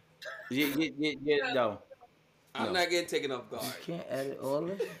now. Yeah, no. I'm not getting taken off guard. You can't edit all of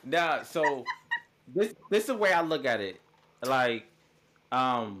it. Nah, so this is the way I look at it. Like,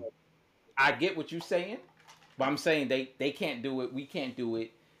 I get what you're saying, but I'm saying they can't do it. We can't do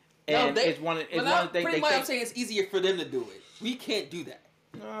it. And no, it's one of the things. Pretty much, I'm saying it's easier for them to do it. We can't do that.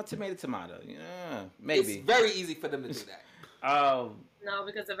 Tomato. Yeah, maybe. It's very easy for them to do that. No,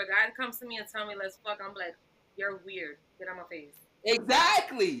 because if a guy comes to me and tell me let's fuck, I'm like, you're weird. Get on my face.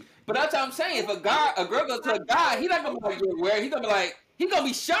 Exactly. But that's what I'm saying. If a girl goes to a guy, he's not gonna be like, you're weird. He's gonna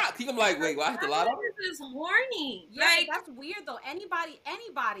be shocked. He's gonna be like, wait, why I have to lie to him? This is horny. Yeah, like, that's weird though.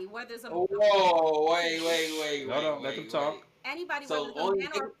 Anybody, whether there's a whoa, wait. Hold on, let them talk. Anybody, whether it's a man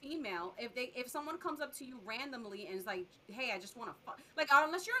or a female, if someone comes up to you randomly and is like, "Hey, I just want to fuck," like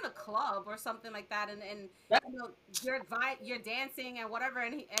unless you're in a club or something like that, and you know, you're dancing and whatever,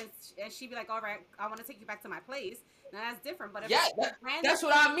 and she be like, "All right, I want to take you back to my place." Now that's different. But if that's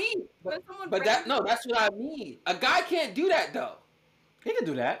what I mean. That's what I mean. A guy can't do that though. He can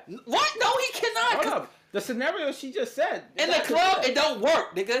do that. What? No, he cannot. Hold up. The scenario she just said. In the club, it don't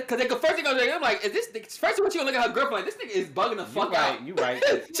work, nigga. Because first thing I'm like, is this? First what you gonna look at her girlfriend like, this nigga is bugging the fuck out. You right.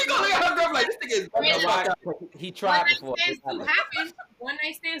 She gonna look at her girlfriend like, this nigga is bugging the fuck out. He tried before. One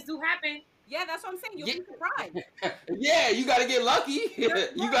night stands do happen. Yeah, that's what I'm saying. You'll be surprised. Yeah, you gotta get lucky. You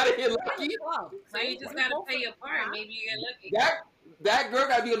gotta get lucky. So you just gotta play your part. Maybe you get lucky. That girl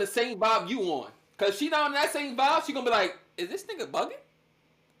gotta be on the same vibe you on. Cause she not on that same vibe, she gonna be like, is this nigga bugging?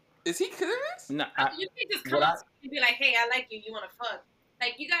 Is he serious? No, you can just come up and be like, hey, I like you. You want to fuck?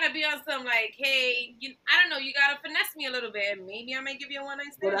 Like, you got to be on some, like, hey, I don't know. You got to finesse me a little bit. Maybe I might give you a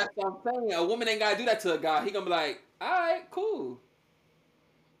one-night stand. But that's what I'm saying. A woman ain't got to do that to a guy. He going to be like, all right, cool.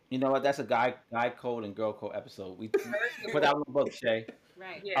 You know what? That's a guy code and girl code episode. We put out in the book, Shay.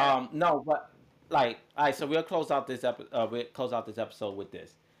 Right. Yeah. No, but, like, all right, so we'll close out this episode with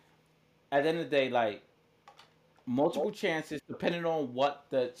this. At the end of the day, like, multiple chances, depending on what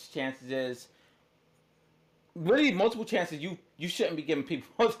the chances is. Really, multiple chances. You shouldn't be giving people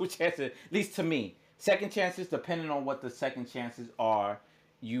multiple chances. At least to me, second chances, depending on what the second chances are,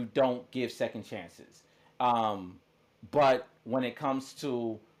 you don't give second chances. But when it comes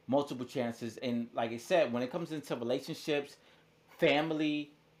to multiple chances, and like I said, when it comes into relationships,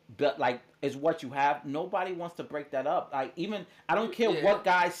 family, but like is what you have. Nobody wants to break that up. Like even I don't care what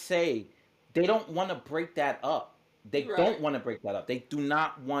guys say. They don't want to break that up. They don't want to break that up. They do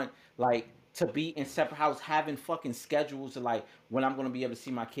not want like to be in separate houses having fucking schedules of like when I'm going to be able to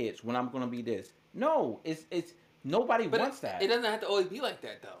see my kids, when I'm going to be this. No, it's nobody wants that. It doesn't have to always be like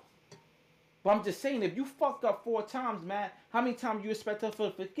that though. But I'm just saying, if you fucked up 4 times, man, how many times you expect her to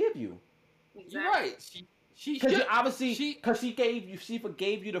forgive you? Exactly. You're right. Because she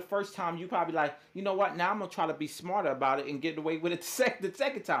forgave you the first time, you probably like, you know what? Now I'm gonna try to be smarter about it and get away with it the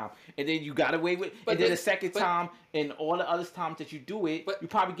second time, and then you got away with it. And then the second time, and all the other times that you do it, you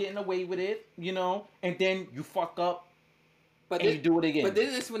probably getting away with it, you know. And then you fuck up, you do it again. But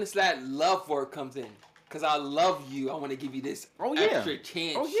then it's when it's that love word comes in. Cause I love you, I want to give you this extra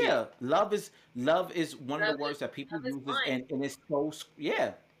chance. Oh yeah, love is one of the words that people use, and it's so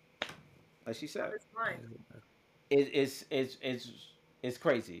like she said. It's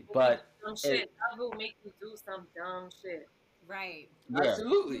crazy, but dumb shit. Love will make you do some dumb shit. Right. Yeah.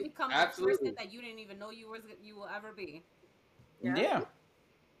 Absolutely. You become a person that you didn't even know you will ever be. Yeah.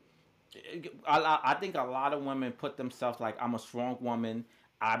 I think a lot of women put themselves like, I'm a strong woman.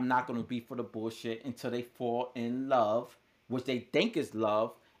 I'm not going to be for the bullshit until they fall in love, which they think is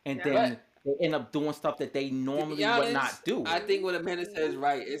love, and then they end up doing stuff that they normally would not do. I think what Amanda says is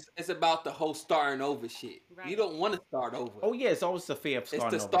right. It's about the whole starting over shit. Right. You don't want to start over. Oh yeah, it's always a fear of starting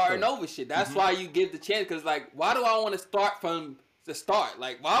over. It's the starting over shit. That's why you give the chance, because like, why do I want to start from the start?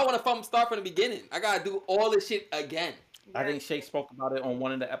 Like, why I want to start from the beginning? I got to do all this shit again. I think Shay spoke about it on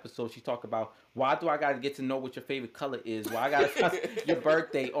one of the episodes. She talked about, why do I got to get to know what your favorite color is? Why I got to your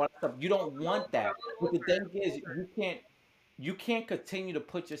birthday, all that stuff. You don't want that. But the thing is, you can't continue to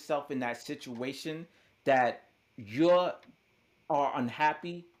put yourself in that situation that you are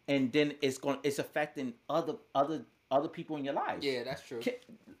unhappy, and then it's affecting other people in your life. Yeah, that's true.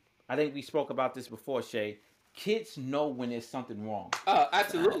 I think we spoke about this before, Shay. Kids know when there's something wrong. Oh,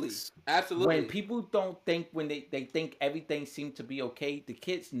 absolutely. Absolutely. When people don't think, when they think everything seems to be okay, the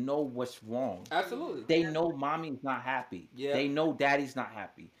kids know what's wrong. Absolutely. They know mommy's not happy. Yeah. They know daddy's not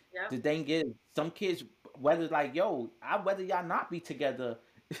happy. Yeah. The thing is, some kids, whether like, yo, I'd rather y'all not be together,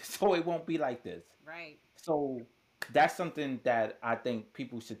 so it won't be like this. Right. So that's something that I think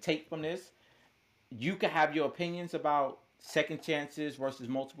people should take from this. You can have your opinions about second chances versus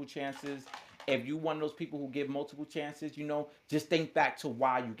multiple chances. If you one of those people who give multiple chances, just think back to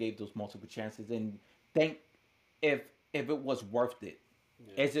why you gave those multiple chances and think if it was worth it.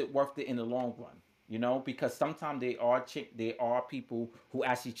 Yeah. Is it worth it in the long run? Because sometimes there are people who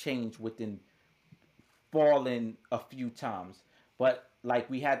actually change within falling a few times. But like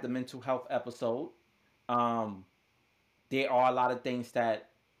we had the mental health episode, there are a lot of things that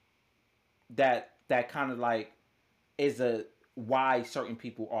kind of like is a why certain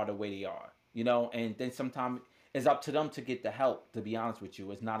people are the way they are, and then sometimes it's up to them to get the help. To be honest with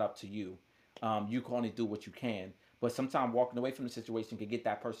you, it's not up to you. You can only do what you can, but sometimes walking away from the situation can get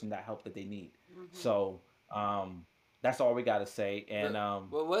that person that help that they need. Mm-hmm. So that's all we gotta say. And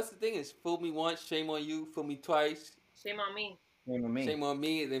well, what's the thing is, fool me once, shame on you. Fool me twice, shame on me. Shame on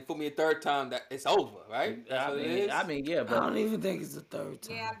me, and then fool me a third time, that it's over, right? That's I mean, yeah, but I don't even think it's the third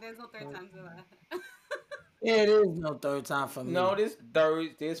time. Yeah, there's no third time for that. Yeah, it is no third time for me. No, this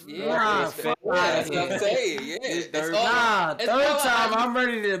third, that's what I'm saying. Yeah, third time. I'm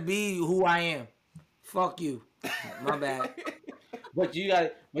ready to be who I am. Fuck you. My bad. But you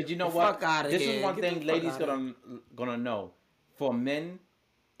know what? This is one thing ladies gonna know. For men,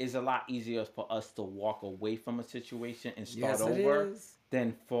 it's a lot easier for us to walk away from a situation and start over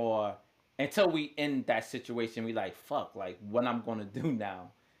than until we end that situation. We like, fuck, like what I'm gonna do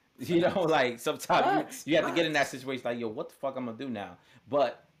now. Like sometimes you have to get in that situation like, yo, what the fuck I'm gonna do now?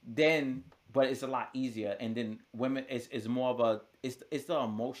 But it's a lot easier. And then women, it's more of it's the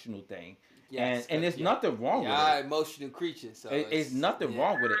emotional thing. Yes, and there's nothing wrong with it. Emotional creature. So it's nothing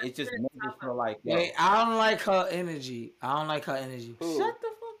wrong with it. It just makes you feel like. Wait, I don't like her energy. Ooh. Shut the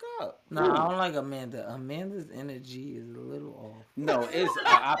fuck up. No, I don't like Amanda. Amanda's energy is a little off. No, it's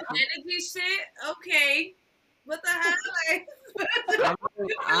energy shit. Okay, what the hell? Like,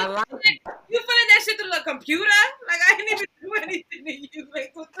 I like you feeling that shit through the computer? Like I didn't even do anything to you.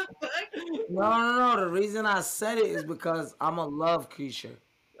 Like what the fuck? No. The reason I said it is because I'm a love creature.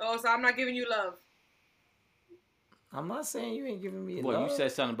 Oh, so I'm not giving you love. I'm not saying you ain't giving me love. Well, you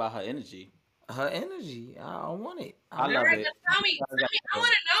said something about her energy. Her energy. I want it. I love it. Tell me. I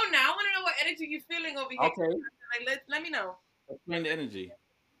want to know now. I want to know what energy you're feeling over here. Okay. Like, let me know. Explain the energy.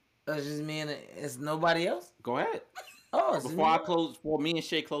 That's just me and it's nobody else? Go ahead. Oh, before me and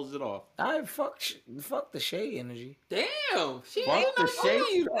Shay close it off. I fuck the Shay energy. Damn, she fuck the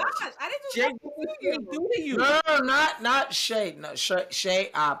Shay. Gosh, I didn't do you. No, not Shay. No,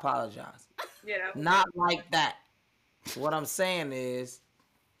 Shay. I apologize. Yeah. Not like that. What I'm saying is,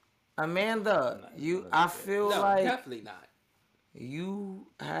 Amanda, I feel like definitely not. You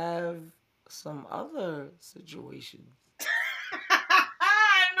have some other situations. Am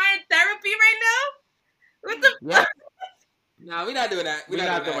I in therapy right now? What the fuck? No, we're not doing that. We're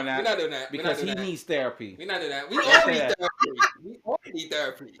not doing that. Because he needs therapy. We're not doing that. We all need therapy. We all need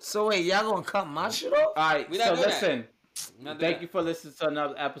therapy. So wait, y'all gonna cut my shit off? All right. So listen. Thank you for listening to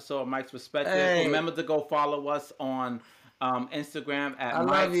another episode of Mike's Perspective. Hey. Remember to go follow us on Instagram at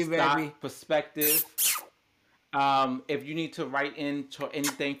Mike's Perspective. If you need to write in to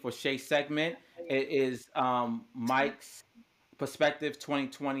anything for Shay's segment, it is Mike's Perspective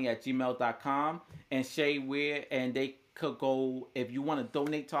 2020@gmail.com. And Shay, and they could go, if you want to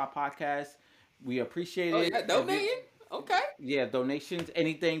donate to our podcast, we appreciate it. Yeah, donating? Okay. Yeah, donations,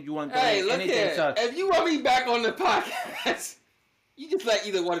 anything you want to donate. Hey, look anything here. If you want me back on the podcast, you just let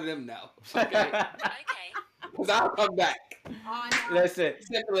either one of them know. Okay. Because I'll come back. Listen,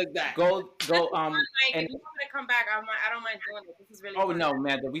 simple as that. Go. If you want me to come back, I don't mind doing it. This is really fun. No,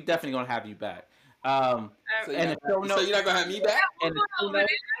 man, we definitely gonna have you back. So you're not gonna have me back?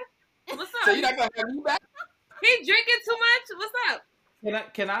 What's up? So you're not gonna have me back? He drinking too much? What's up?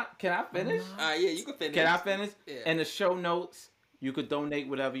 Can I finish? Yeah, you can finish. Can I finish? Yeah. In the show notes, you could donate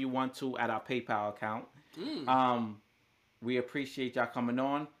whatever you want to at our PayPal account. We appreciate y'all coming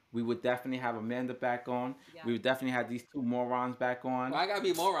on. We would definitely have Amanda back on. Yeah. We would definitely have these two morons back on. Well, I gotta be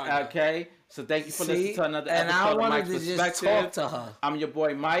a moron. Okay, so thank you for listening to another episode I of Mike's to Perspective. Just talk to her. I'm your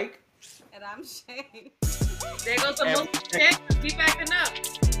boy Mike. And I'm Shay. There goes the most check. Keep backing up.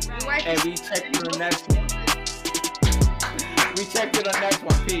 Right. And we check to the next one. We check to the next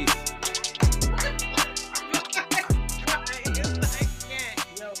one.